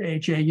build,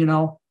 AJ,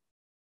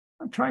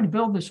 I'm trying to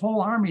build this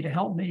whole army to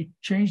help me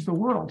change the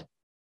world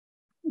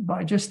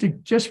by just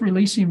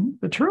releasing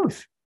the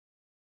truth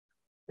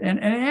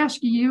and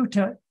asking you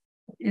to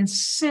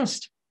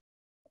insist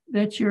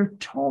that you're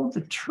told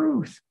the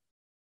truth.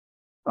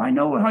 I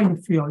know how you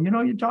feel.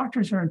 Your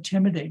doctors are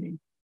intimidating.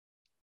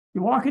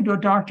 You walk into a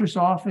doctor's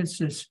office,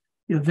 it's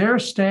their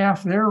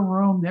staff, their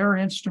room, their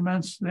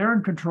instruments, they're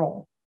in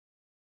control.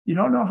 You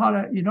don't know how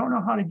to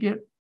get,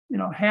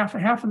 half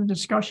of the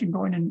discussion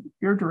going in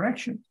your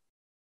direction.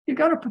 You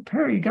got to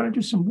prepare. You got to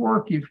do some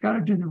work. You've got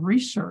to do the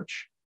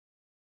research.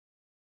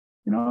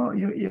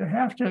 You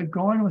have to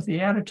go in with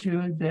the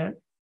attitude that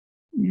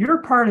you're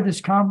part of this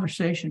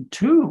conversation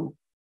too.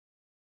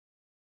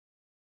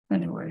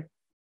 Anyway,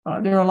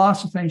 there are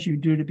lots of things you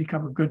do to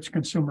become a good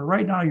consumer.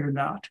 Right now, you're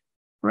not.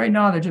 Right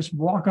now, they're just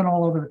walking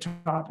all over the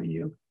top of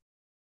you.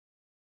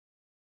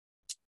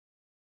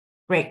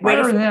 Great.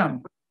 Fire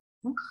them.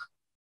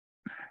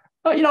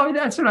 Well,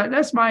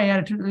 that's my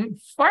attitude.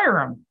 Fire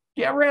them.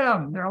 Get rid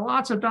of them. There are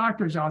lots of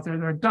doctors out there.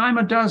 They're a dime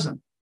a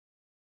dozen.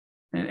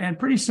 And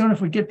pretty soon,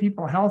 if we get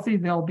people healthy,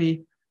 they'll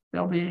be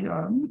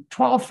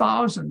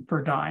 12,000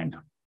 per dime.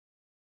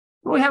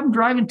 We have them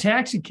driving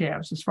taxi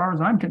cabs, as far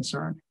as I'm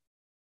concerned.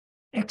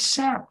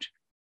 Except,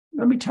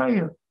 let me tell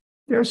you,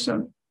 there's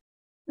some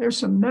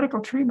medical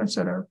treatments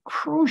that are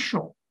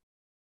crucial.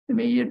 I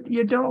mean,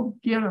 you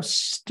don't get a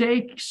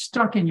stake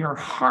stuck in your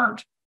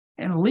heart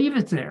and leave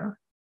it there.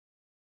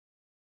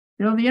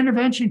 The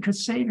intervention could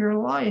save your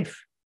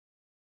life.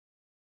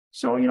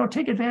 So,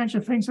 take advantage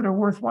of things that are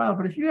worthwhile.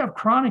 But if you have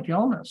chronic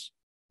illness,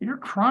 if you're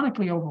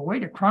chronically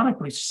overweight or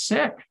chronically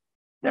sick,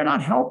 they're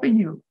not helping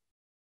you.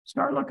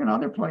 Start looking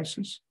other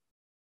places.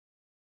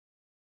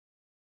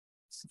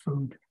 It's the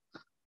food.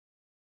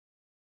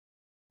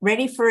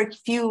 Ready for a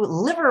few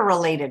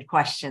liver-related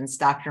questions,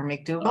 Dr.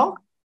 McDougall?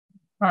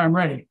 I'm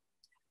ready.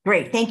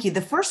 Great, thank you.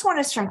 The first one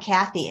is from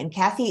Kathy. And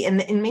Kathy, and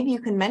maybe you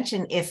can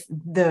mention if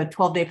the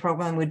 12-day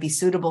program would be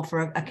suitable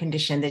for a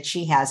condition that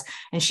she has.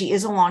 And she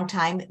is a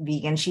long-time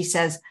vegan. She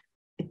says,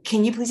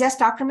 can you please ask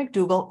Dr.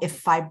 McDougall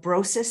if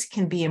fibrosis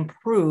can be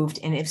improved?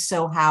 And if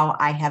so, how?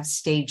 I have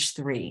stage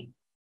 3.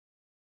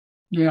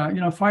 Yeah,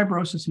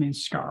 fibrosis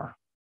means scar.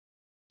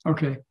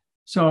 Okay,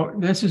 so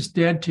this is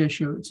dead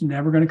tissue. It's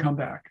never going to come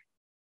back.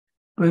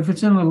 But if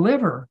it's in the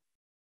liver,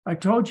 I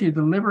told you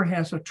the liver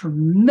has a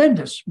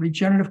tremendous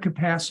regenerative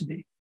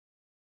capacity.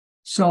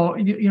 So,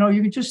 you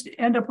can just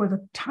end up with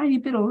a tiny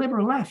bit of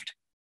liver left,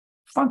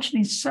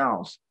 functioning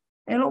cells,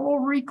 and it will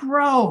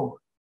regrow.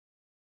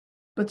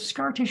 But the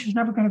scar tissue is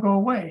never going to go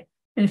away.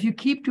 And if you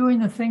keep doing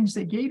the things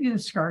that gave you the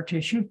scar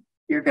tissue,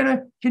 you're going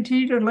to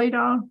continue to lay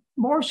down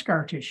more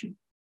scar tissue.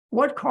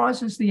 What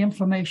causes the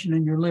inflammation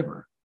in your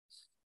liver?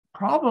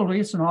 Probably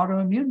it's an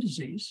autoimmune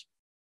disease.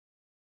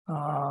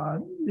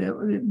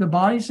 The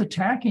body's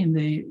attacking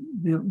the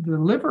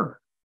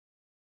liver.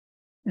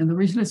 And the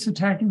reason it's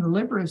attacking the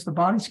liver is the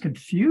body's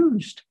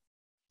confused.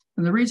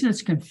 And the reason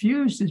it's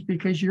confused is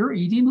because you're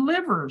eating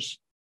livers.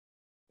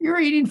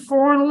 You're eating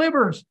foreign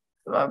livers.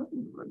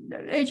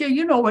 AJ,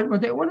 you know what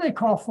do they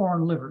call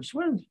foreign livers?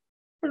 What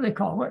do they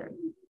call it?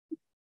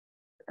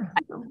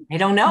 I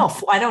don't know.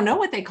 I don't know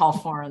what they call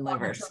foreign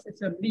livers.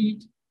 It's a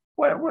meat.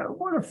 What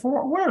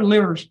are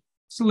livers?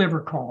 What's the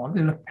liver called?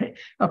 In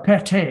a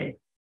pate.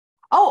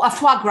 Oh, a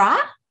foie gras?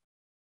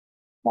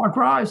 Foie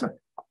gras is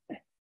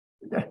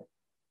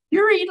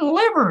you're eating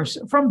livers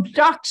from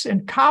ducks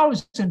and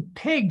cows and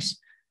pigs,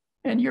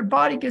 and your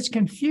body gets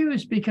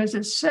confused because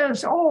it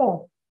says,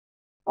 oh,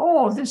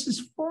 this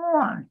is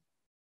foreign.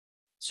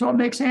 So it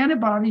makes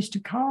antibodies to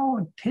cow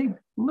and pig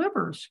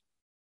livers.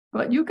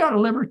 But you got a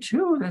liver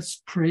too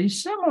that's pretty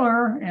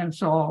similar. And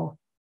so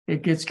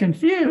it gets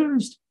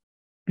confused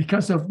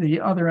because of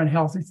the other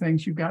unhealthy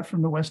things you got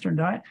from the Western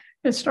diet.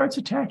 It starts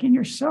attacking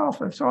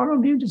yourself. It's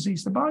autoimmune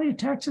disease. The body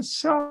attacks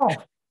itself.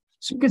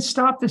 So you can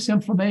stop this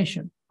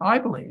inflammation, I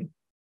believe.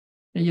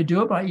 And you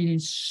do it by eating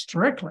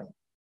strictly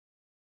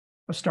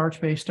a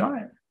starch-based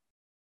diet.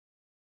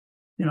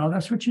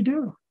 That's what you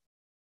do.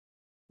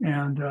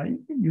 And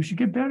you should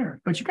get better.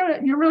 But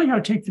you really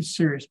got to take this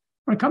serious.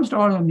 When it comes to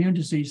autoimmune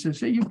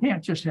diseases, you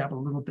can't just have a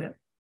little bit.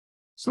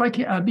 It's like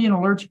being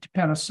allergic to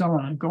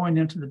penicillin and going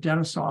into the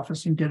dentist's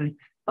office and getting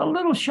a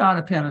little shot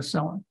of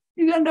penicillin.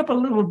 You end up a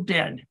little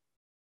dead.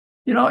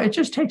 It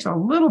just takes a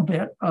little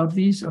bit of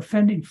these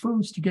offending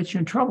foods to get you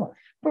in trouble.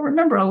 But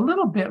remember, a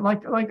little bit,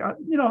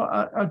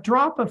 a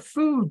drop of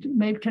food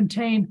may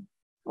contain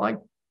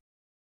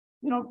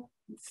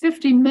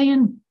 50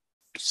 million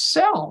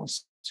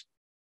cells.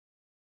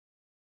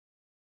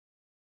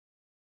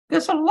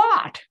 That's a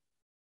lot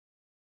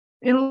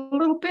in a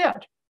little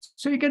bit.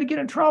 So you're going to get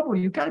in trouble.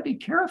 You've got to be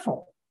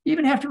careful. You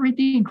even have to read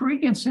the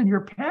ingredients in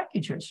your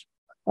packages.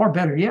 Or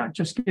better yet,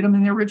 just get them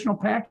in the original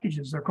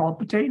packages. They're called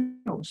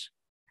potatoes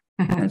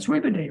and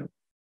sweet potato.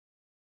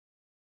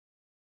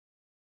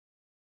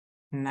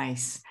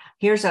 Nice.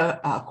 Here's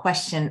a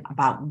question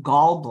about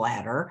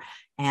gallbladder.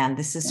 And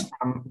this is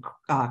from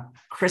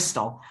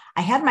Crystal.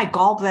 I had my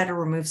gallbladder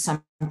removed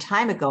some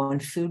time ago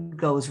and food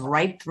goes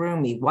right through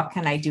me. What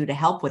can I do to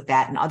help with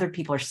that? And other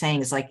people are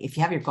saying is if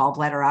you have your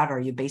gallbladder out, are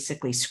you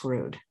basically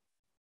screwed?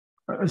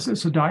 Is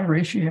this a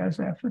diarrhea she has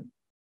after?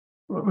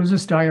 What was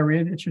this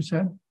diarrhea that you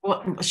said?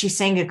 Well, she's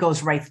saying it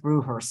goes right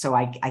through her. So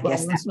I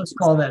guess let's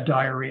call that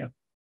diarrhea.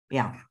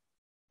 Yeah.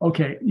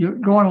 Okay, you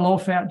go on a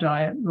low-fat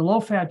diet. The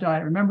low-fat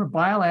diet, remember,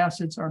 bile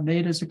acids are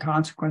made as a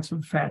consequence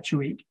of the fat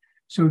you eat.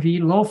 So if you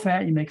eat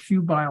low-fat, you make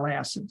few bile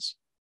acids.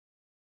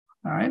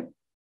 All right?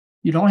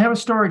 You don't have a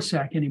storage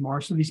sac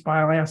anymore, so these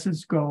bile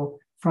acids go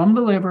from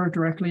the liver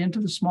directly into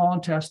the small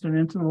intestine,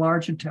 into the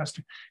large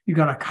intestine. You've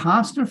got a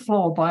constant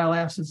flow of bile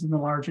acids in the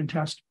large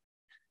intestine.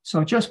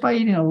 So just by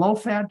eating a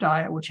low-fat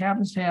diet, which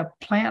happens to have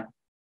plant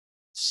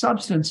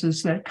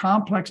substances that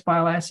complex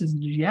bile acids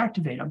and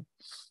deactivate them,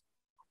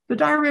 The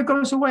diarrhea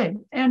goes away.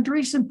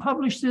 Andreessen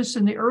published this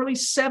in the early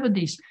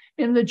 70s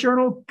in the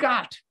journal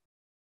Gut.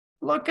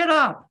 Look it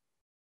up.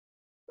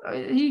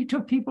 He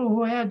took people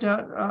who had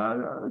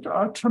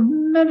a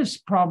tremendous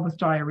problem with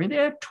diarrhea. They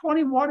had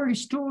 20 watery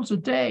stools a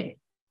day.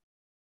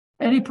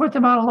 And he put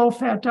them on a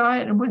low-fat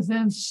diet, and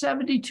within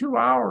 72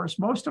 hours,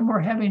 most of them were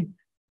having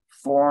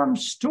formed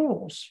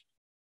stools,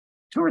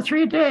 2 or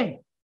 3 a day,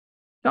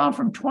 down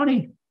from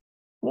 20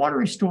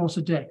 watery stools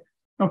a day.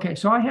 Okay,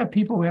 so I have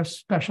people who have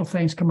special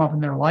things come up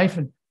in their life,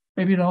 and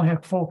maybe don't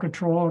have full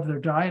control of their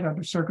diet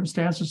under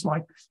circumstances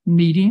like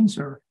meetings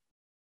or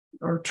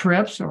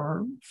trips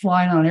or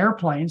flying on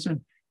airplanes,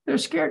 and they're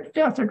scared to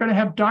death. They're going to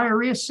have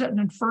diarrhea sitting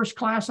in first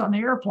class on the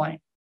airplane.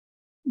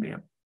 It'd be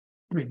a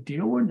big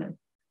deal, wouldn't it?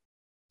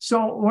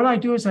 So what I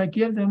do is I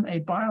give them a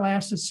bile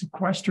acid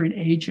sequestering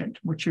agent,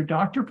 which your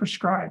doctor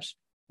prescribes,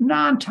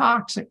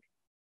 non-toxic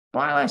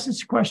bile acid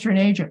sequestering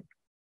agent.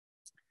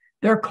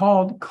 They're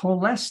called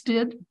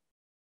Cholestid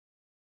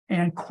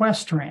and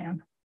Questran.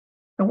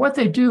 And what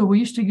they do, we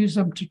used to use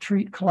them to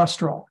treat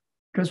cholesterol,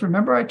 because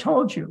remember I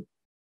told you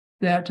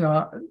that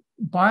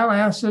bile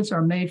acids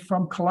are made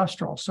from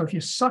cholesterol. So if you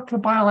suck the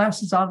bile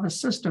acids out of the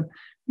system,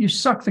 you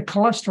suck the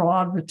cholesterol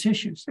out of the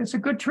tissues. It's a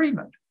good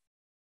treatment.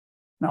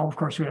 Now, of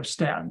course, we have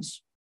statins.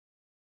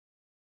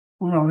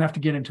 We don't have to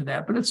get into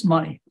that, but it's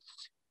money.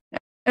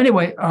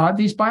 Anyway,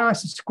 these bile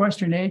acid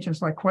sequestering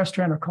agents like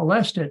Questran or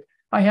Cholestid,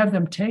 I have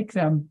them take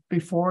them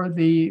before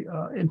the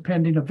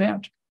impending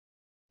event,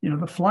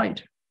 the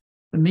flight,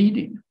 the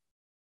meeting,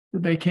 the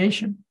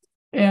vacation,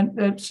 and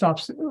it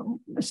stops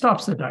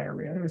the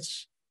diarrhea.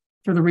 It's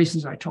for the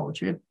reasons I told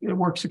you. It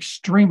works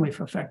extremely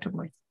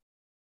effectively.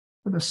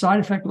 But the side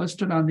effect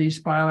listed on these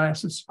bile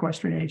acid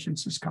sequestering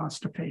agents is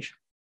constipation.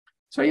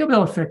 So you'll be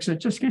able to fix it.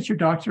 Just get your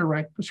doctor to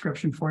write a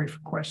prescription for you for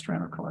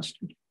Questran or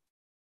Cholestid.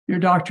 Your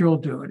doctor will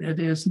do it.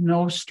 It is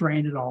no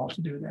strain at all to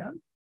do that.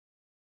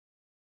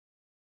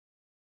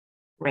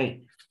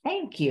 Great.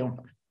 Thank you.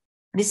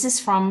 This is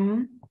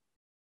from,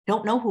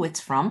 don't know who it's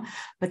from,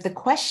 but the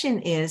question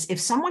is, if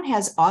someone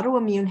has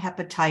autoimmune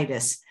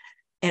hepatitis,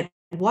 at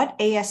what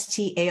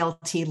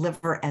AST/ALT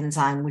liver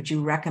enzyme would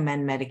you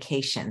recommend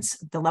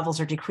medications? The levels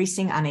are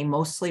decreasing on a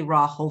mostly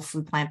raw whole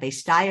food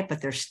plant-based diet,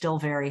 but they're still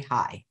very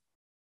high.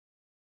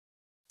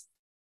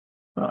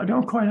 Well, I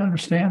don't quite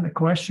understand the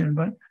question,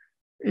 but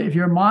if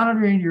you're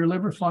monitoring your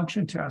liver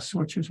function tests,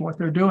 which is what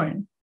they're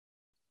doing,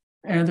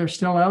 and they're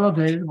still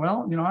elevated,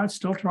 well, I'd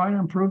still try to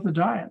improve the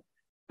diet.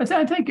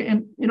 I think,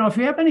 if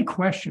you have any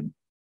question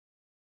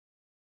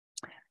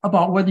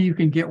about whether you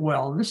can get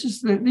well,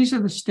 these are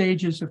the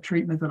stages of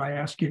treatment that I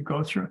ask you to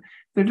go through.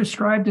 They're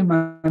described in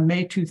my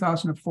May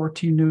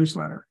 2014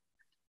 newsletter.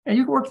 And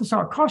you can work this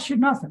out. It costs you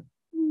nothing.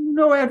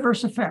 No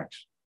adverse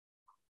effects.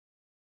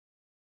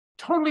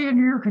 Totally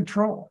under your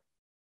control.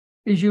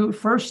 Is you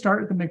first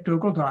start the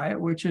McDougall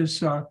diet, which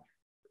is a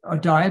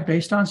diet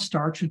based on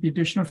starch with the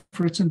addition of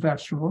fruits and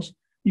vegetables.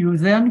 You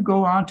then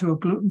go on to a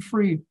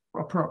gluten-free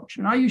approach.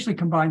 And I usually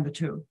combine the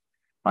two.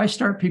 I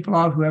start people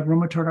out who have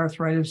rheumatoid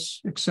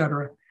arthritis, et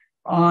cetera,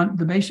 on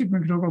the basic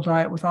McDougall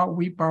diet without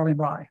wheat, barley,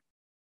 rye.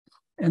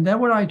 And then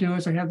what I do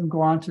is I have them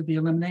go on to the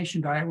elimination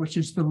diet, which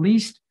is the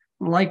least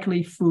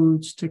likely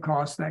foods to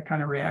cause that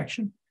kind of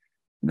reaction.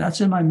 And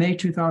that's in my May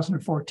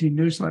 2014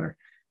 newsletter.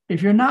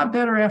 If you're not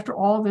better after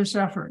all this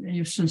effort and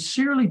you've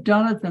sincerely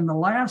done it, then the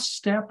last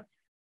step,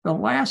 the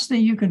last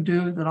thing you can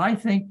do that I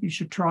think you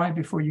should try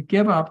before you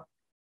give up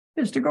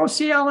is to go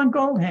see Alan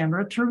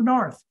Goldhammer at True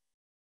North.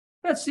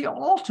 That's the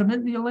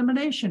ultimate in the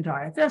elimination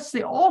diet. That's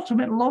the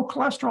ultimate low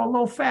cholesterol,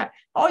 low fat.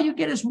 All you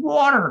get is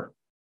water.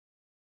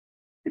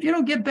 If you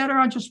don't get better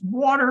on just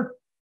water,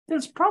 then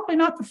it's probably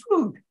not the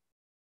food.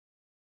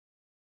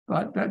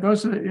 But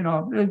those are,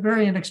 a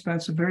very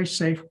inexpensive, very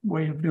safe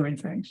way of doing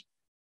things.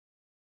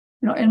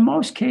 In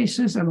most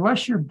cases,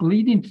 unless you're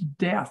bleeding to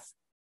death,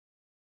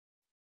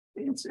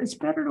 it's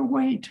better to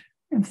wait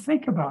and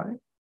think about it.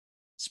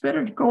 It's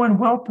better to go in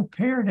well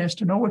prepared as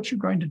to know what you're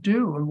going to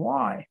do and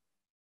why,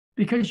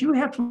 because you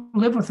have to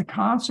live with the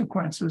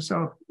consequences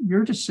of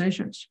your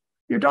decisions.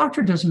 Your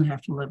doctor doesn't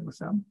have to live with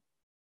them.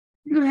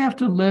 You have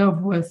to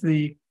live with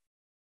the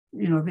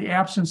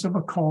absence of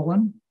a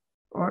colon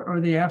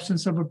or the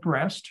absence of a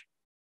breast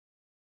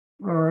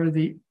or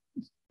the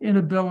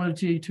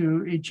inability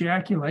to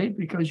ejaculate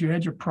because you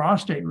had your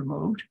prostate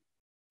removed.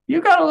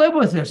 You got to live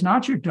with this,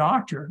 not your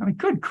doctor. I mean,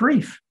 good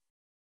grief.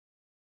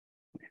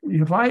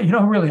 If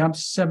I'm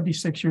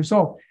 76 years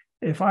old.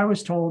 If I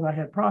was told I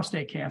had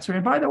prostate cancer,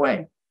 and by the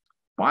way,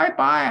 by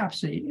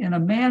biopsy in a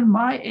man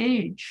my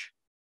age,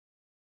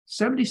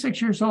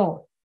 76 years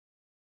old,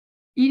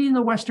 eating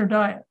the Western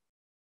diet,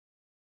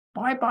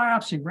 by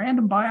biopsy,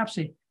 random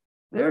biopsy,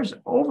 there's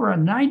over a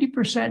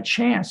 90%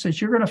 chance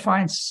that you're going to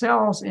find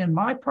cells in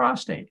my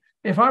prostate,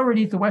 if I were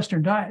to eat the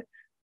Western diet,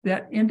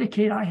 that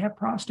indicate I have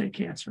prostate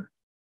cancer.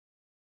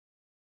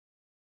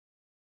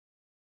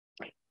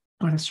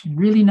 But it's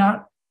really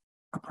not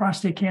a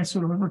prostate cancer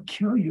that will ever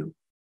kill you.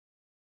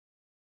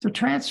 To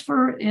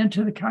transfer it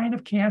into the kind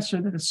of cancer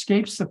that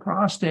escapes the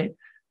prostate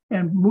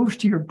and moves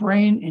to your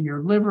brain and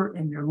your liver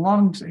and your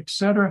lungs,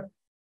 etc.,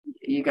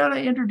 you got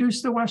to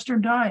introduce the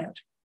Western diet.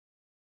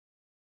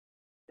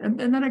 And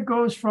then it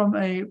goes from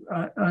a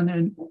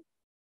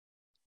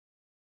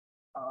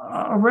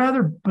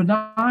rather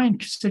benign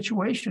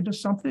situation to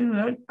something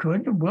that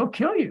could and will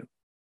kill you.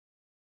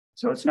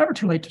 So it's never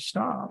too late to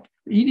stop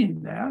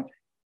eating that.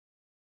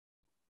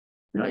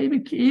 You know,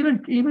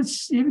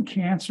 even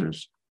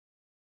cancers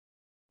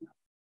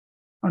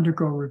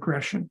undergo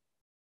regression.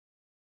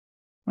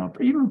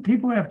 Even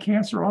people who have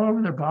cancer all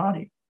over their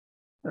body,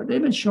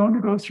 they've been shown to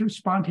go through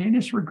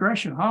spontaneous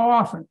regression. How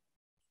often?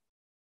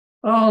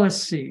 Oh, let's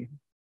see.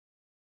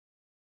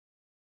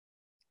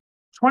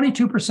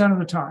 22% of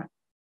the time.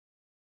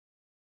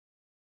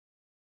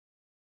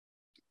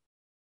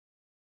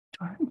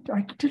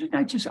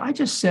 I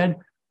just said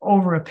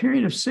over a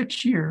period of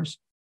 6 years,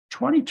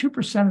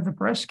 22% of the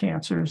breast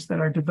cancers that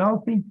are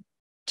developing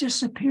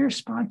disappear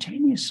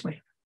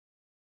spontaneously.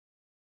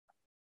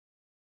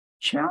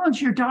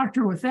 Challenge your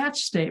doctor with that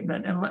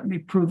statement and let me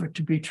prove it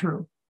to be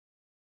true.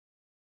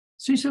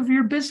 See, so if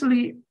you're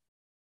busily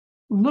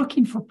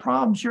looking for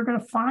problems, you're going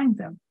to find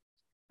them.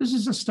 This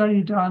is a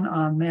study done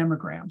on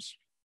mammograms.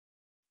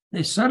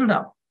 They set it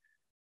up.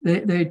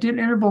 They did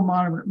interval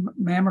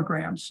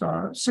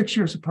mammograms 6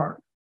 years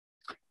apart.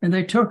 And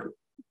they took a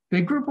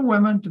big group of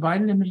women,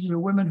 divided them into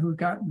women who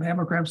got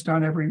mammograms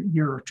done every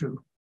year or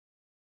two,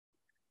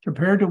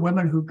 compared to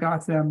women who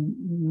got them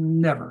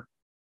never,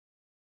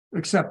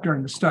 except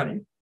during the study.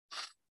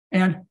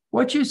 And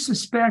what you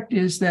suspect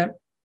is that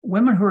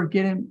women who are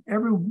getting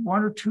every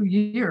 1 or 2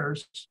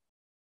 years,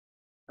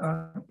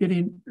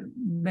 getting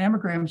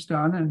mammograms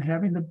done and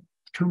having the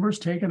tumors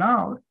taken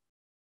out,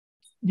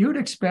 you would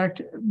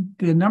expect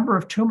the number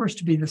of tumors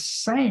to be the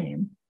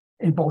same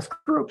in both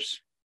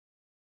groups.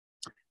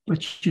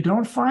 But you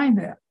don't find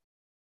that.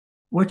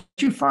 What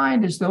you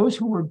find is those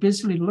who were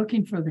busily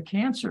looking for the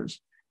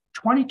cancers,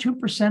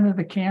 22% of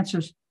the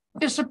cancers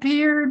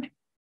disappeared,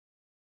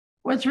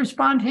 went through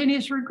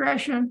spontaneous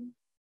regression.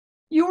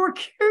 You were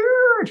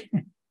cured.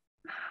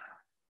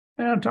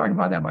 They don't talk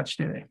about that much,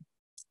 do they?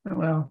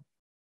 Well,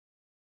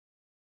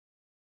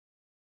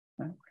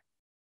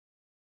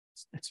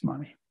 it's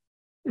money.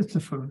 It's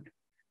the food.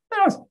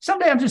 You know,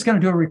 someday I'm just going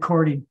to do a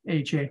recording,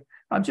 AJ.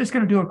 I'm just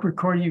going to do a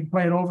recording. You can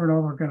play it over and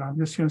over again. I'm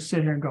just going to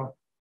sit here and go,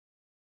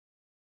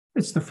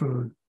 it's the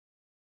food.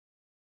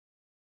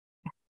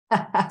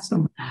 It's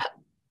the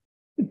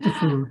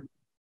food.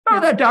 Oh,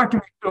 that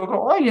doctor will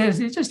go, oh, yes,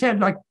 he just had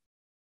like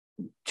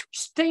 2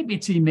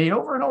 statements he made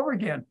over and over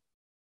again.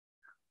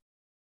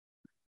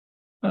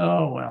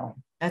 Oh, well.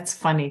 That's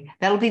funny.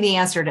 That'll be the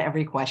answer to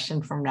every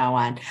question from now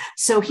on.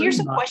 So here's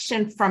a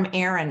question from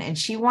Erin, and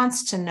she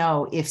wants to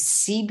know if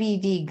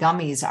CBD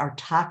gummies are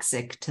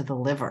toxic to the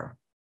liver.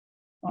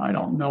 I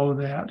don't know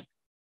that.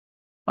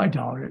 I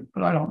doubt it,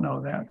 but I don't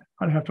know that.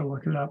 I'd have to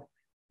look it up.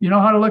 You know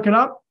how to look it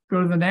up?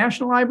 Go to the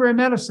National Library of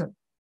Medicine,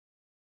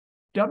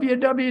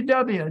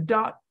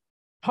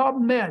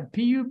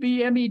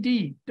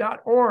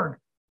 www.pubmed.org.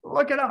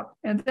 Look it up,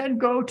 and then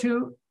go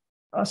to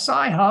a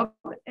Sci-Hub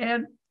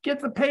and get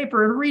the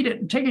paper and read it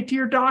and take it to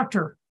your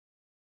doctor.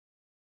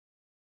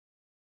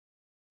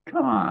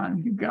 Come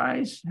on, you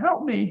guys,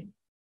 help me.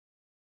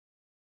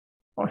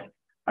 Oh,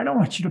 I don't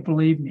want you to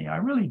believe me. I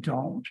really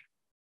don't.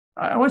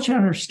 I want you to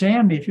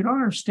understand me. If you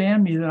don't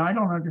understand me, then I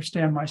don't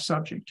understand my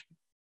subject.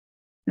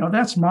 You know,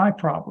 that's my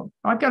problem.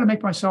 I've got to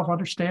make myself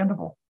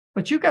understandable.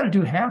 But you've got to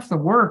do half the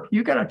work.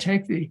 You've got to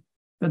take the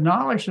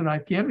knowledge that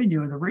I've given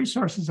you and the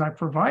resources I've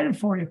provided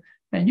for you,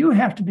 and you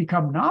have to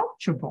become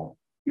knowledgeable.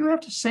 You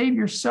have to save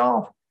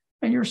yourself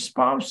and your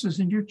spouses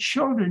and your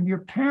children, your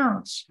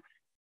parents.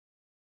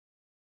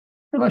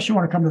 Unless you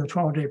want to come to the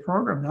 12-day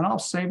program, then I'll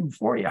save them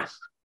for you.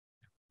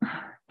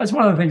 That's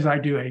one of the things I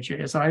do,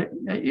 AJ, is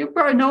you've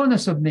probably known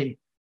this of me,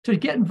 to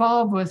get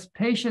involved with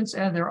patients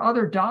and their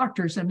other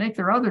doctors and make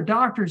their other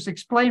doctors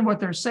explain what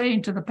they're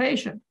saying to the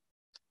patient.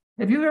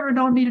 Have you ever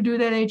known me to do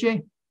that,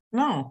 AJ?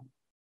 No.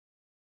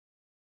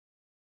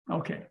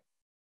 Okay.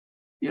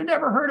 You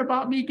never heard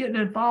about me getting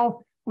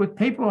involved with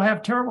people who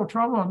have terrible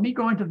trouble and me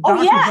going to the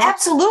doctor? Oh, yeah,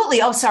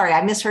 absolutely. Oh, sorry,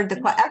 I misheard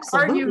the question.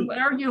 Absolutely.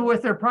 Argue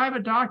with their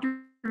private doctor.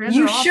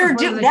 You sure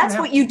do. That's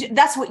what you do.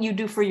 That's what you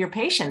do for your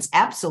patients.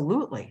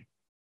 Absolutely.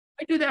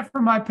 I do that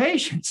for my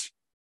patients.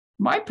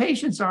 My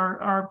patients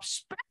are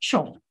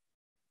special,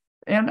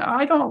 and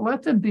I don't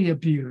let them be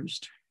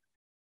abused.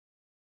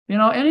 You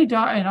know, any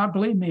doctor, and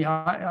believe me,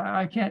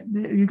 I can't.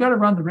 You got to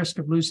run the risk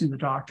of losing the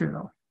doctor,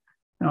 though.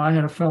 You know, I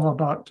had a fellow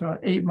about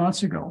 8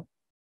 months ago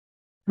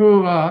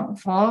who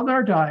followed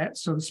our diet,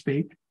 so to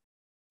speak,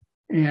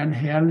 and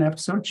had an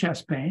episode of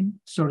chest pain,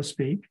 so to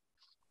speak,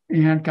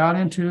 and got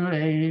into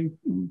a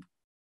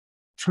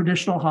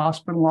traditional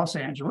hospital in Los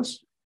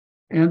Angeles.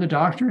 And the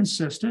doctor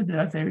insisted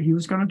that he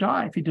was going to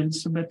die if he didn't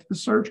submit to the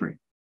surgery.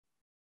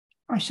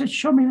 I said,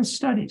 show me the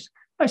studies.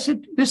 I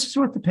said, this is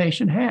what the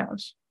patient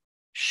has.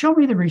 Show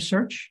me the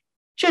research.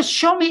 Just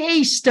show me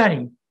a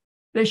study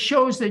that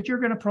shows that you're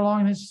going to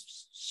prolong his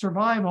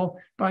survival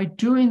by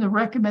doing the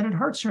recommended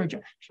heart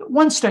surgery.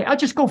 One study. I'll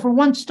just go for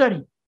one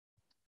study.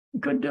 He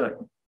couldn't do it.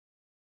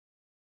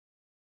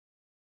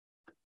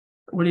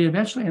 What he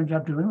eventually ended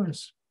up doing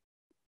was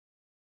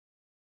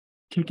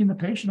kicking the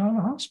patient out of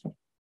the hospital,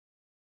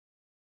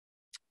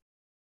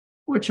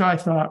 which I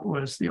thought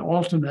was the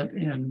ultimate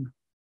in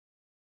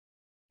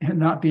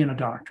not being a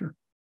doctor.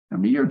 I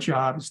mean, your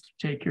job is to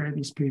take care of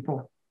these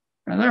people,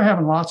 and they're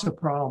having lots of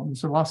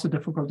problems and lots of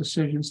difficult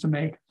decisions to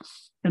make.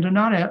 And to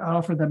not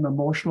offer them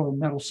emotional and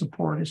mental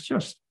support is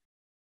just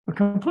a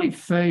complete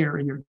failure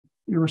in your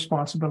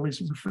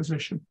responsibilities as a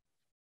physician.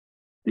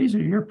 These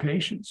are your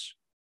patients.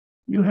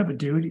 You have a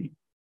duty.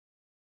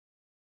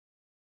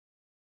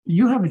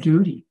 You have a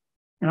duty.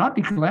 And I'd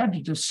be glad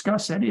to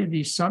discuss any of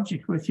these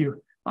subjects with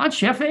you on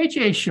Chef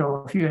AJ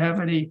Show. If you have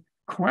any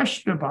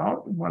question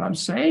about what I'm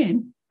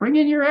saying, bring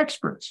in your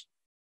experts.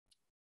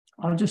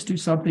 I'll just do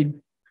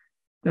something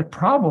that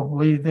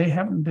probably they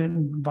haven't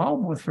been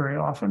involved with very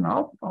often.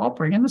 I'll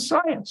bring in the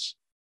science.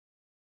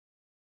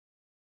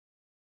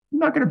 I'm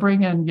not going to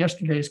bring in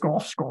yesterday's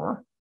golf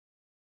score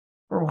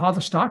or how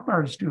the stock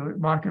market is doing.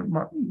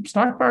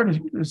 Stock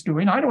market is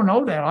doing. I don't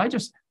know that.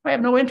 I have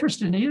no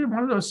interest in either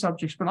one of those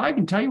subjects, but I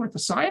can tell you what the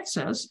science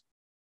says.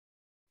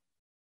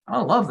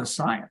 I love the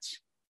science.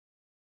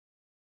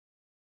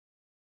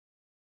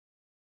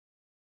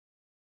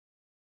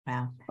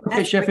 Wow.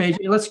 Okay, Chef AJ,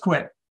 let's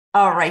quit.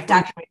 All right,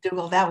 Dr.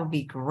 McDougall, that would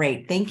be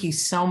great. Thank you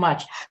so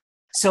much.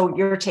 So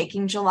you're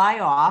taking July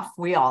off.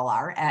 We all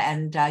are.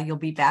 And you'll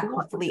be back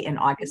hopefully in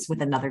August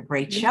with another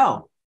great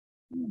show.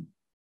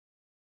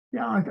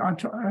 Yeah,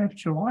 I have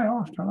July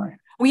off tonight.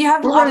 Well, you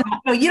have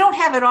no, you don't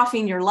have it off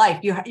in your life.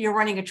 You're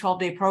running a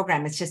 12-day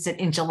program. It's just that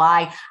in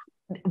July,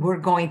 we're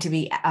going to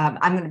be,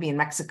 I'm going to be in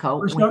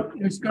Mexico. It's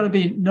going to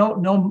be no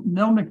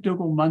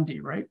McDougall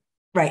Monday, right?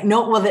 Right.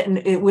 No,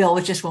 well,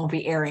 it just won't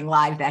be airing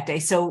live that day.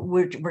 So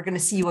we're going to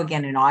see you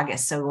again in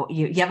August. So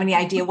you have any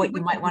idea what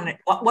you might want to,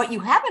 what you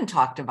haven't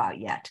talked about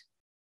yet?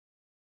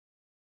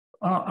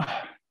 I'll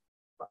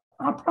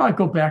probably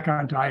go back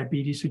on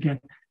diabetes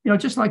again. You know,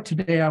 just like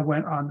today, I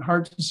went on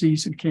heart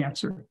disease and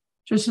cancer,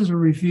 just as a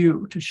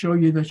review to show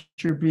you that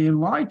you're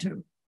being lied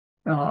to.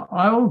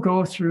 I will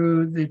go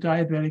through the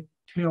diabetic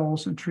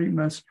pills and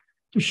treatments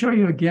to show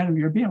you again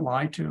you're being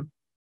lied to.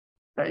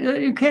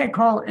 You can't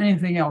call it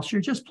anything else.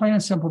 You're just plain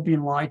and simple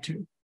being lied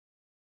to.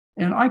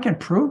 And I can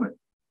prove it.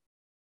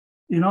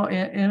 You know,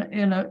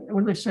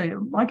 what do they say?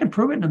 I can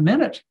prove it in a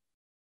minute.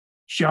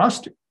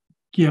 Just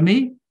give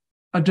me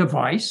a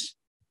device.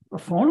 A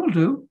phone will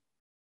do.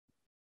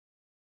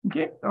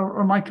 Okay,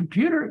 or my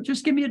computer.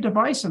 Just give me a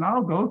device and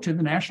I'll go to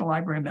the National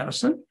Library of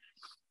Medicine.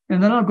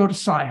 And then I'll go to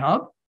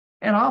Sci-Hub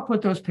and I'll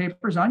put those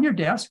papers on your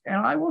desk and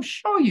I will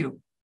show you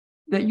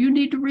that you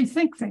need to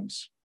rethink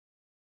things.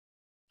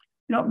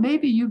 You know,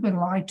 maybe you've been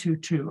lied to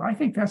too. I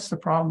think that's the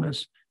problem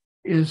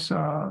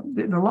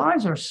the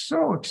lies are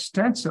so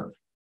extensive.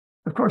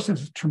 Of course,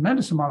 there's a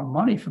tremendous amount of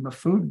money from the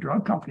food and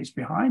drug companies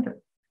behind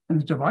it and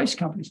the device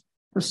companies.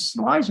 The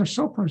lies are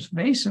so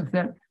pervasive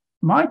that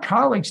my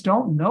colleagues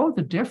don't know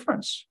the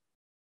difference.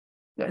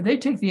 They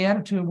take the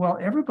attitude, well,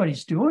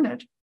 everybody's doing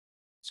it.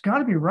 It's got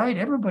to be right.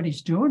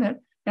 Everybody's doing it.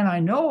 And I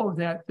know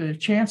that the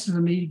chances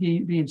of me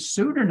being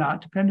sued or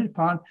not depended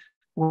upon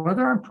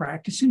whether I'm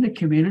practicing the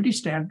community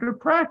standard of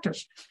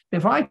practice.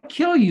 If I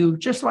kill you,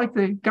 just like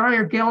the guy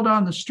or gal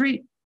down the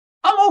street,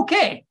 I'm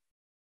okay.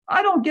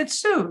 I don't get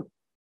sued.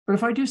 But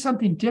if I do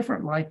something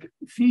different, like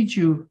feed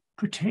you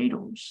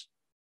potatoes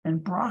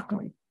and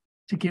broccoli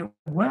to get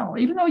well,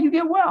 even though you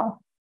get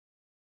well,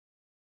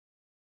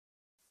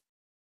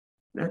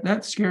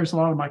 that scares a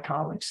lot of my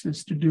colleagues,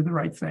 is to do the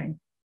right thing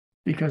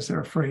because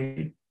they're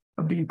afraid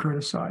of being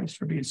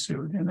criticized or being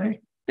sued. And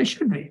they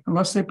should be,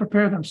 unless they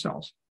prepare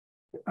themselves.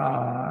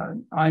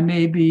 I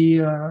may be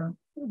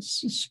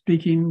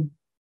speaking,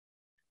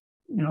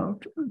 you know,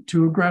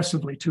 too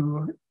aggressively,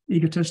 too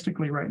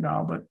egotistically right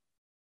now, but,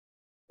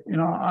 you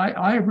know,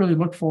 I really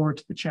look forward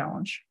to the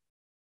challenge.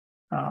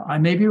 I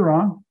may be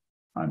wrong.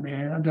 I may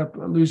end up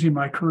losing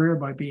my career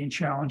by being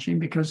challenging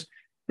because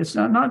it's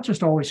not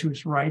just always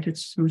who's right,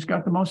 it's who's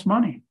got the most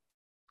money.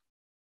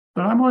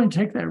 But I'm willing to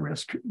take that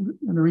risk.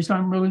 And the reason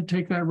I'm willing to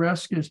take that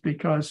risk is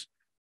because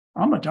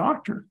I'm a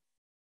doctor.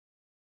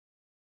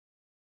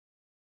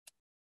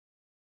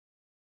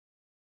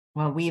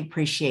 Well, we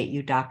appreciate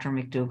you, Dr.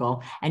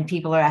 McDougall. And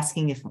people are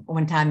asking if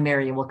one time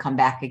Mary will come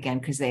back again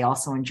because they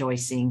also enjoy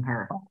seeing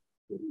her.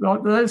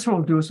 Well, that's what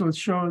we'll do. So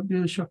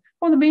do the show.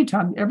 Well, in the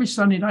meantime, every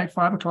Sunday night,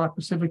 5 o'clock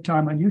Pacific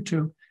time on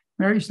YouTube,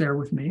 Mary's there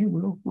with me.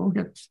 We'll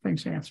get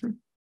things answered.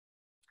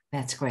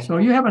 That's great. So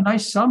you have a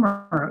nice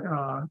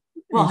summer.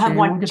 We'll have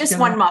one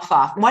month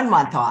off. 1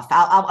 month off.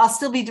 I'll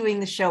still be doing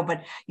the show,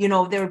 but you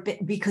know,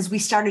 because we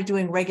started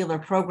doing regular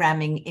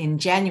programming in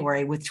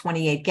January with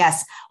 28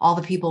 guests, all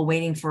the people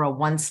waiting for a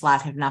 1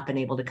 slot have not been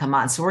able to come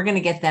on. So we're going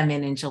to get them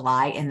in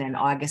July, and then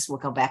August we'll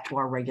go back to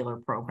our regular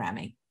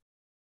programming.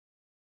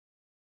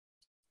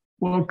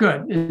 Well,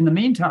 good. In the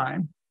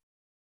meantime,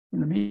 you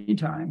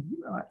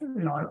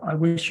know, I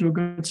wish you a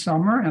good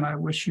summer, and I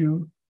wish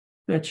you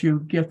that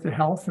you get the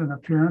health and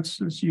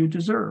appearances you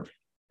deserve,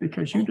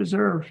 because you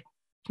deserve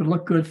to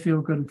look good,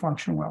 feel good, and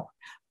function well.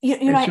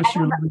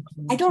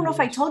 I don't know if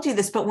I told you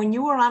this, but when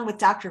you were on with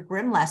Dr.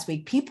 Grimm last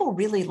week, people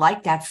really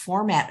liked that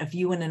format of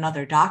you and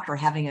another doctor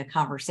having a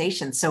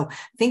conversation. So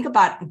think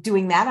about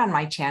doing that on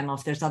my channel.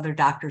 If there's other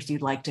doctors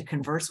you'd like to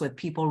converse with,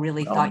 people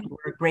really thought you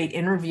were a great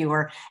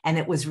interviewer, and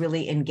it was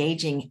really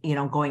engaging,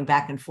 going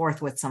back and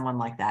forth with someone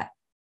like that.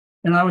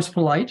 And I was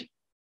polite.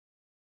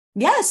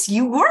 Yes,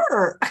 you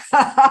were.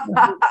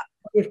 I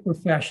was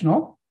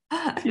professional.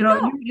 You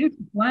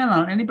can plan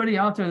on anybody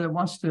out there that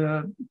wants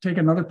to take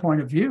another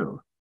point of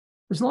view.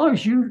 As long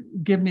as you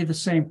give me the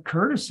same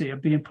courtesy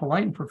of being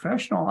polite and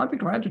professional, I'd be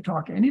glad to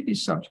talk any of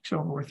these subjects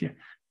over with you.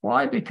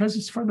 Why? Because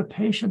it's for the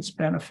patient's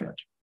benefit.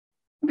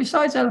 And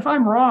besides that, if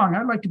I'm wrong,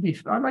 I'd like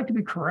to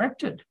be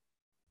corrected.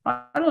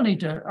 I don't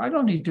need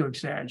to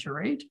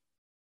exaggerate.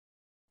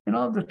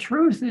 The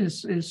truth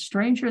is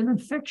stranger than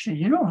fiction.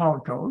 You know how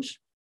it goes.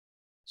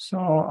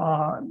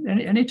 So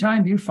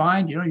anytime you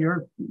find,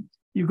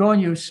 you go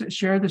and you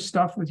share this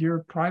stuff with your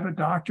private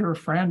doctor or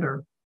friend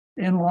or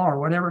in-law or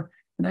whatever,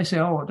 and they say,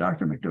 "Oh,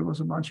 Dr. McDougall's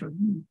a bunch of,"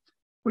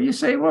 well, you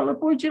say, "Well,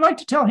 would you like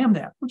to tell him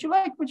that? Would you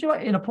like,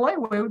 in a polite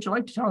way, would you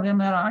like to tell him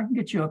that I can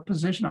get you a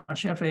position on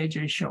Chef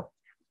AJ's show?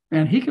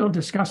 And he can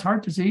discuss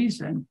heart disease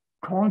and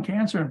colon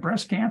cancer and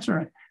breast cancer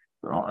and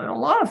a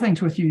lot of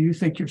things with you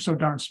think you're so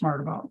darn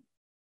smart about.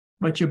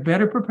 But you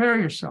better prepare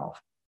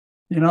yourself."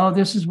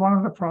 This is one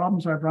of the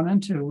problems I've run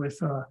into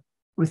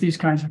with these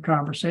kinds of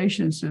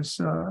conversations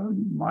is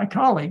my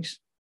colleagues,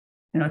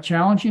 in a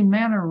challenging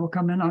manner, will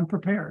come in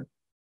unprepared.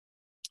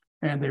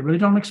 And they really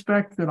don't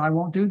expect that I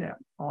won't do that.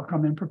 I'll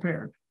come in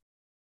prepared.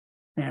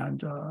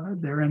 And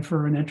they're in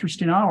for an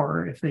interesting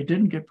hour if they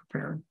didn't get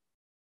prepared.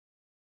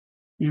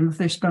 Even if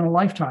they spent a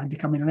lifetime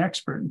becoming an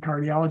expert in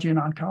cardiology and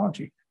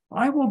oncology,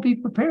 I will be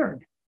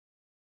prepared.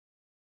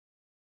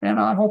 And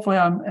hopefully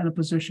I'm in a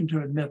position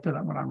to admit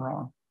that when I'm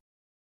wrong.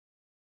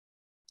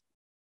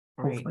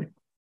 Great. Hopefully.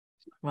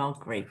 Well,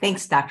 great.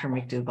 Thanks, Dr.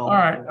 McDougall. All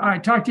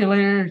right. Talk to you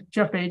later,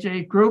 Chef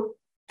AJ group.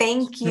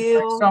 Thank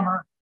you.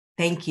 Summer.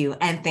 Thank you.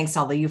 And thanks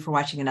all of you for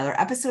watching another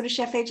episode of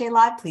Chef AJ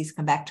Live. Please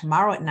come back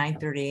tomorrow at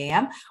 9:30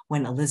 a.m.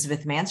 when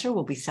Elizabeth Manser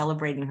will be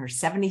celebrating her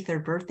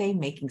 73rd birthday,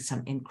 making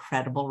some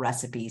incredible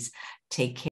recipes. Take care.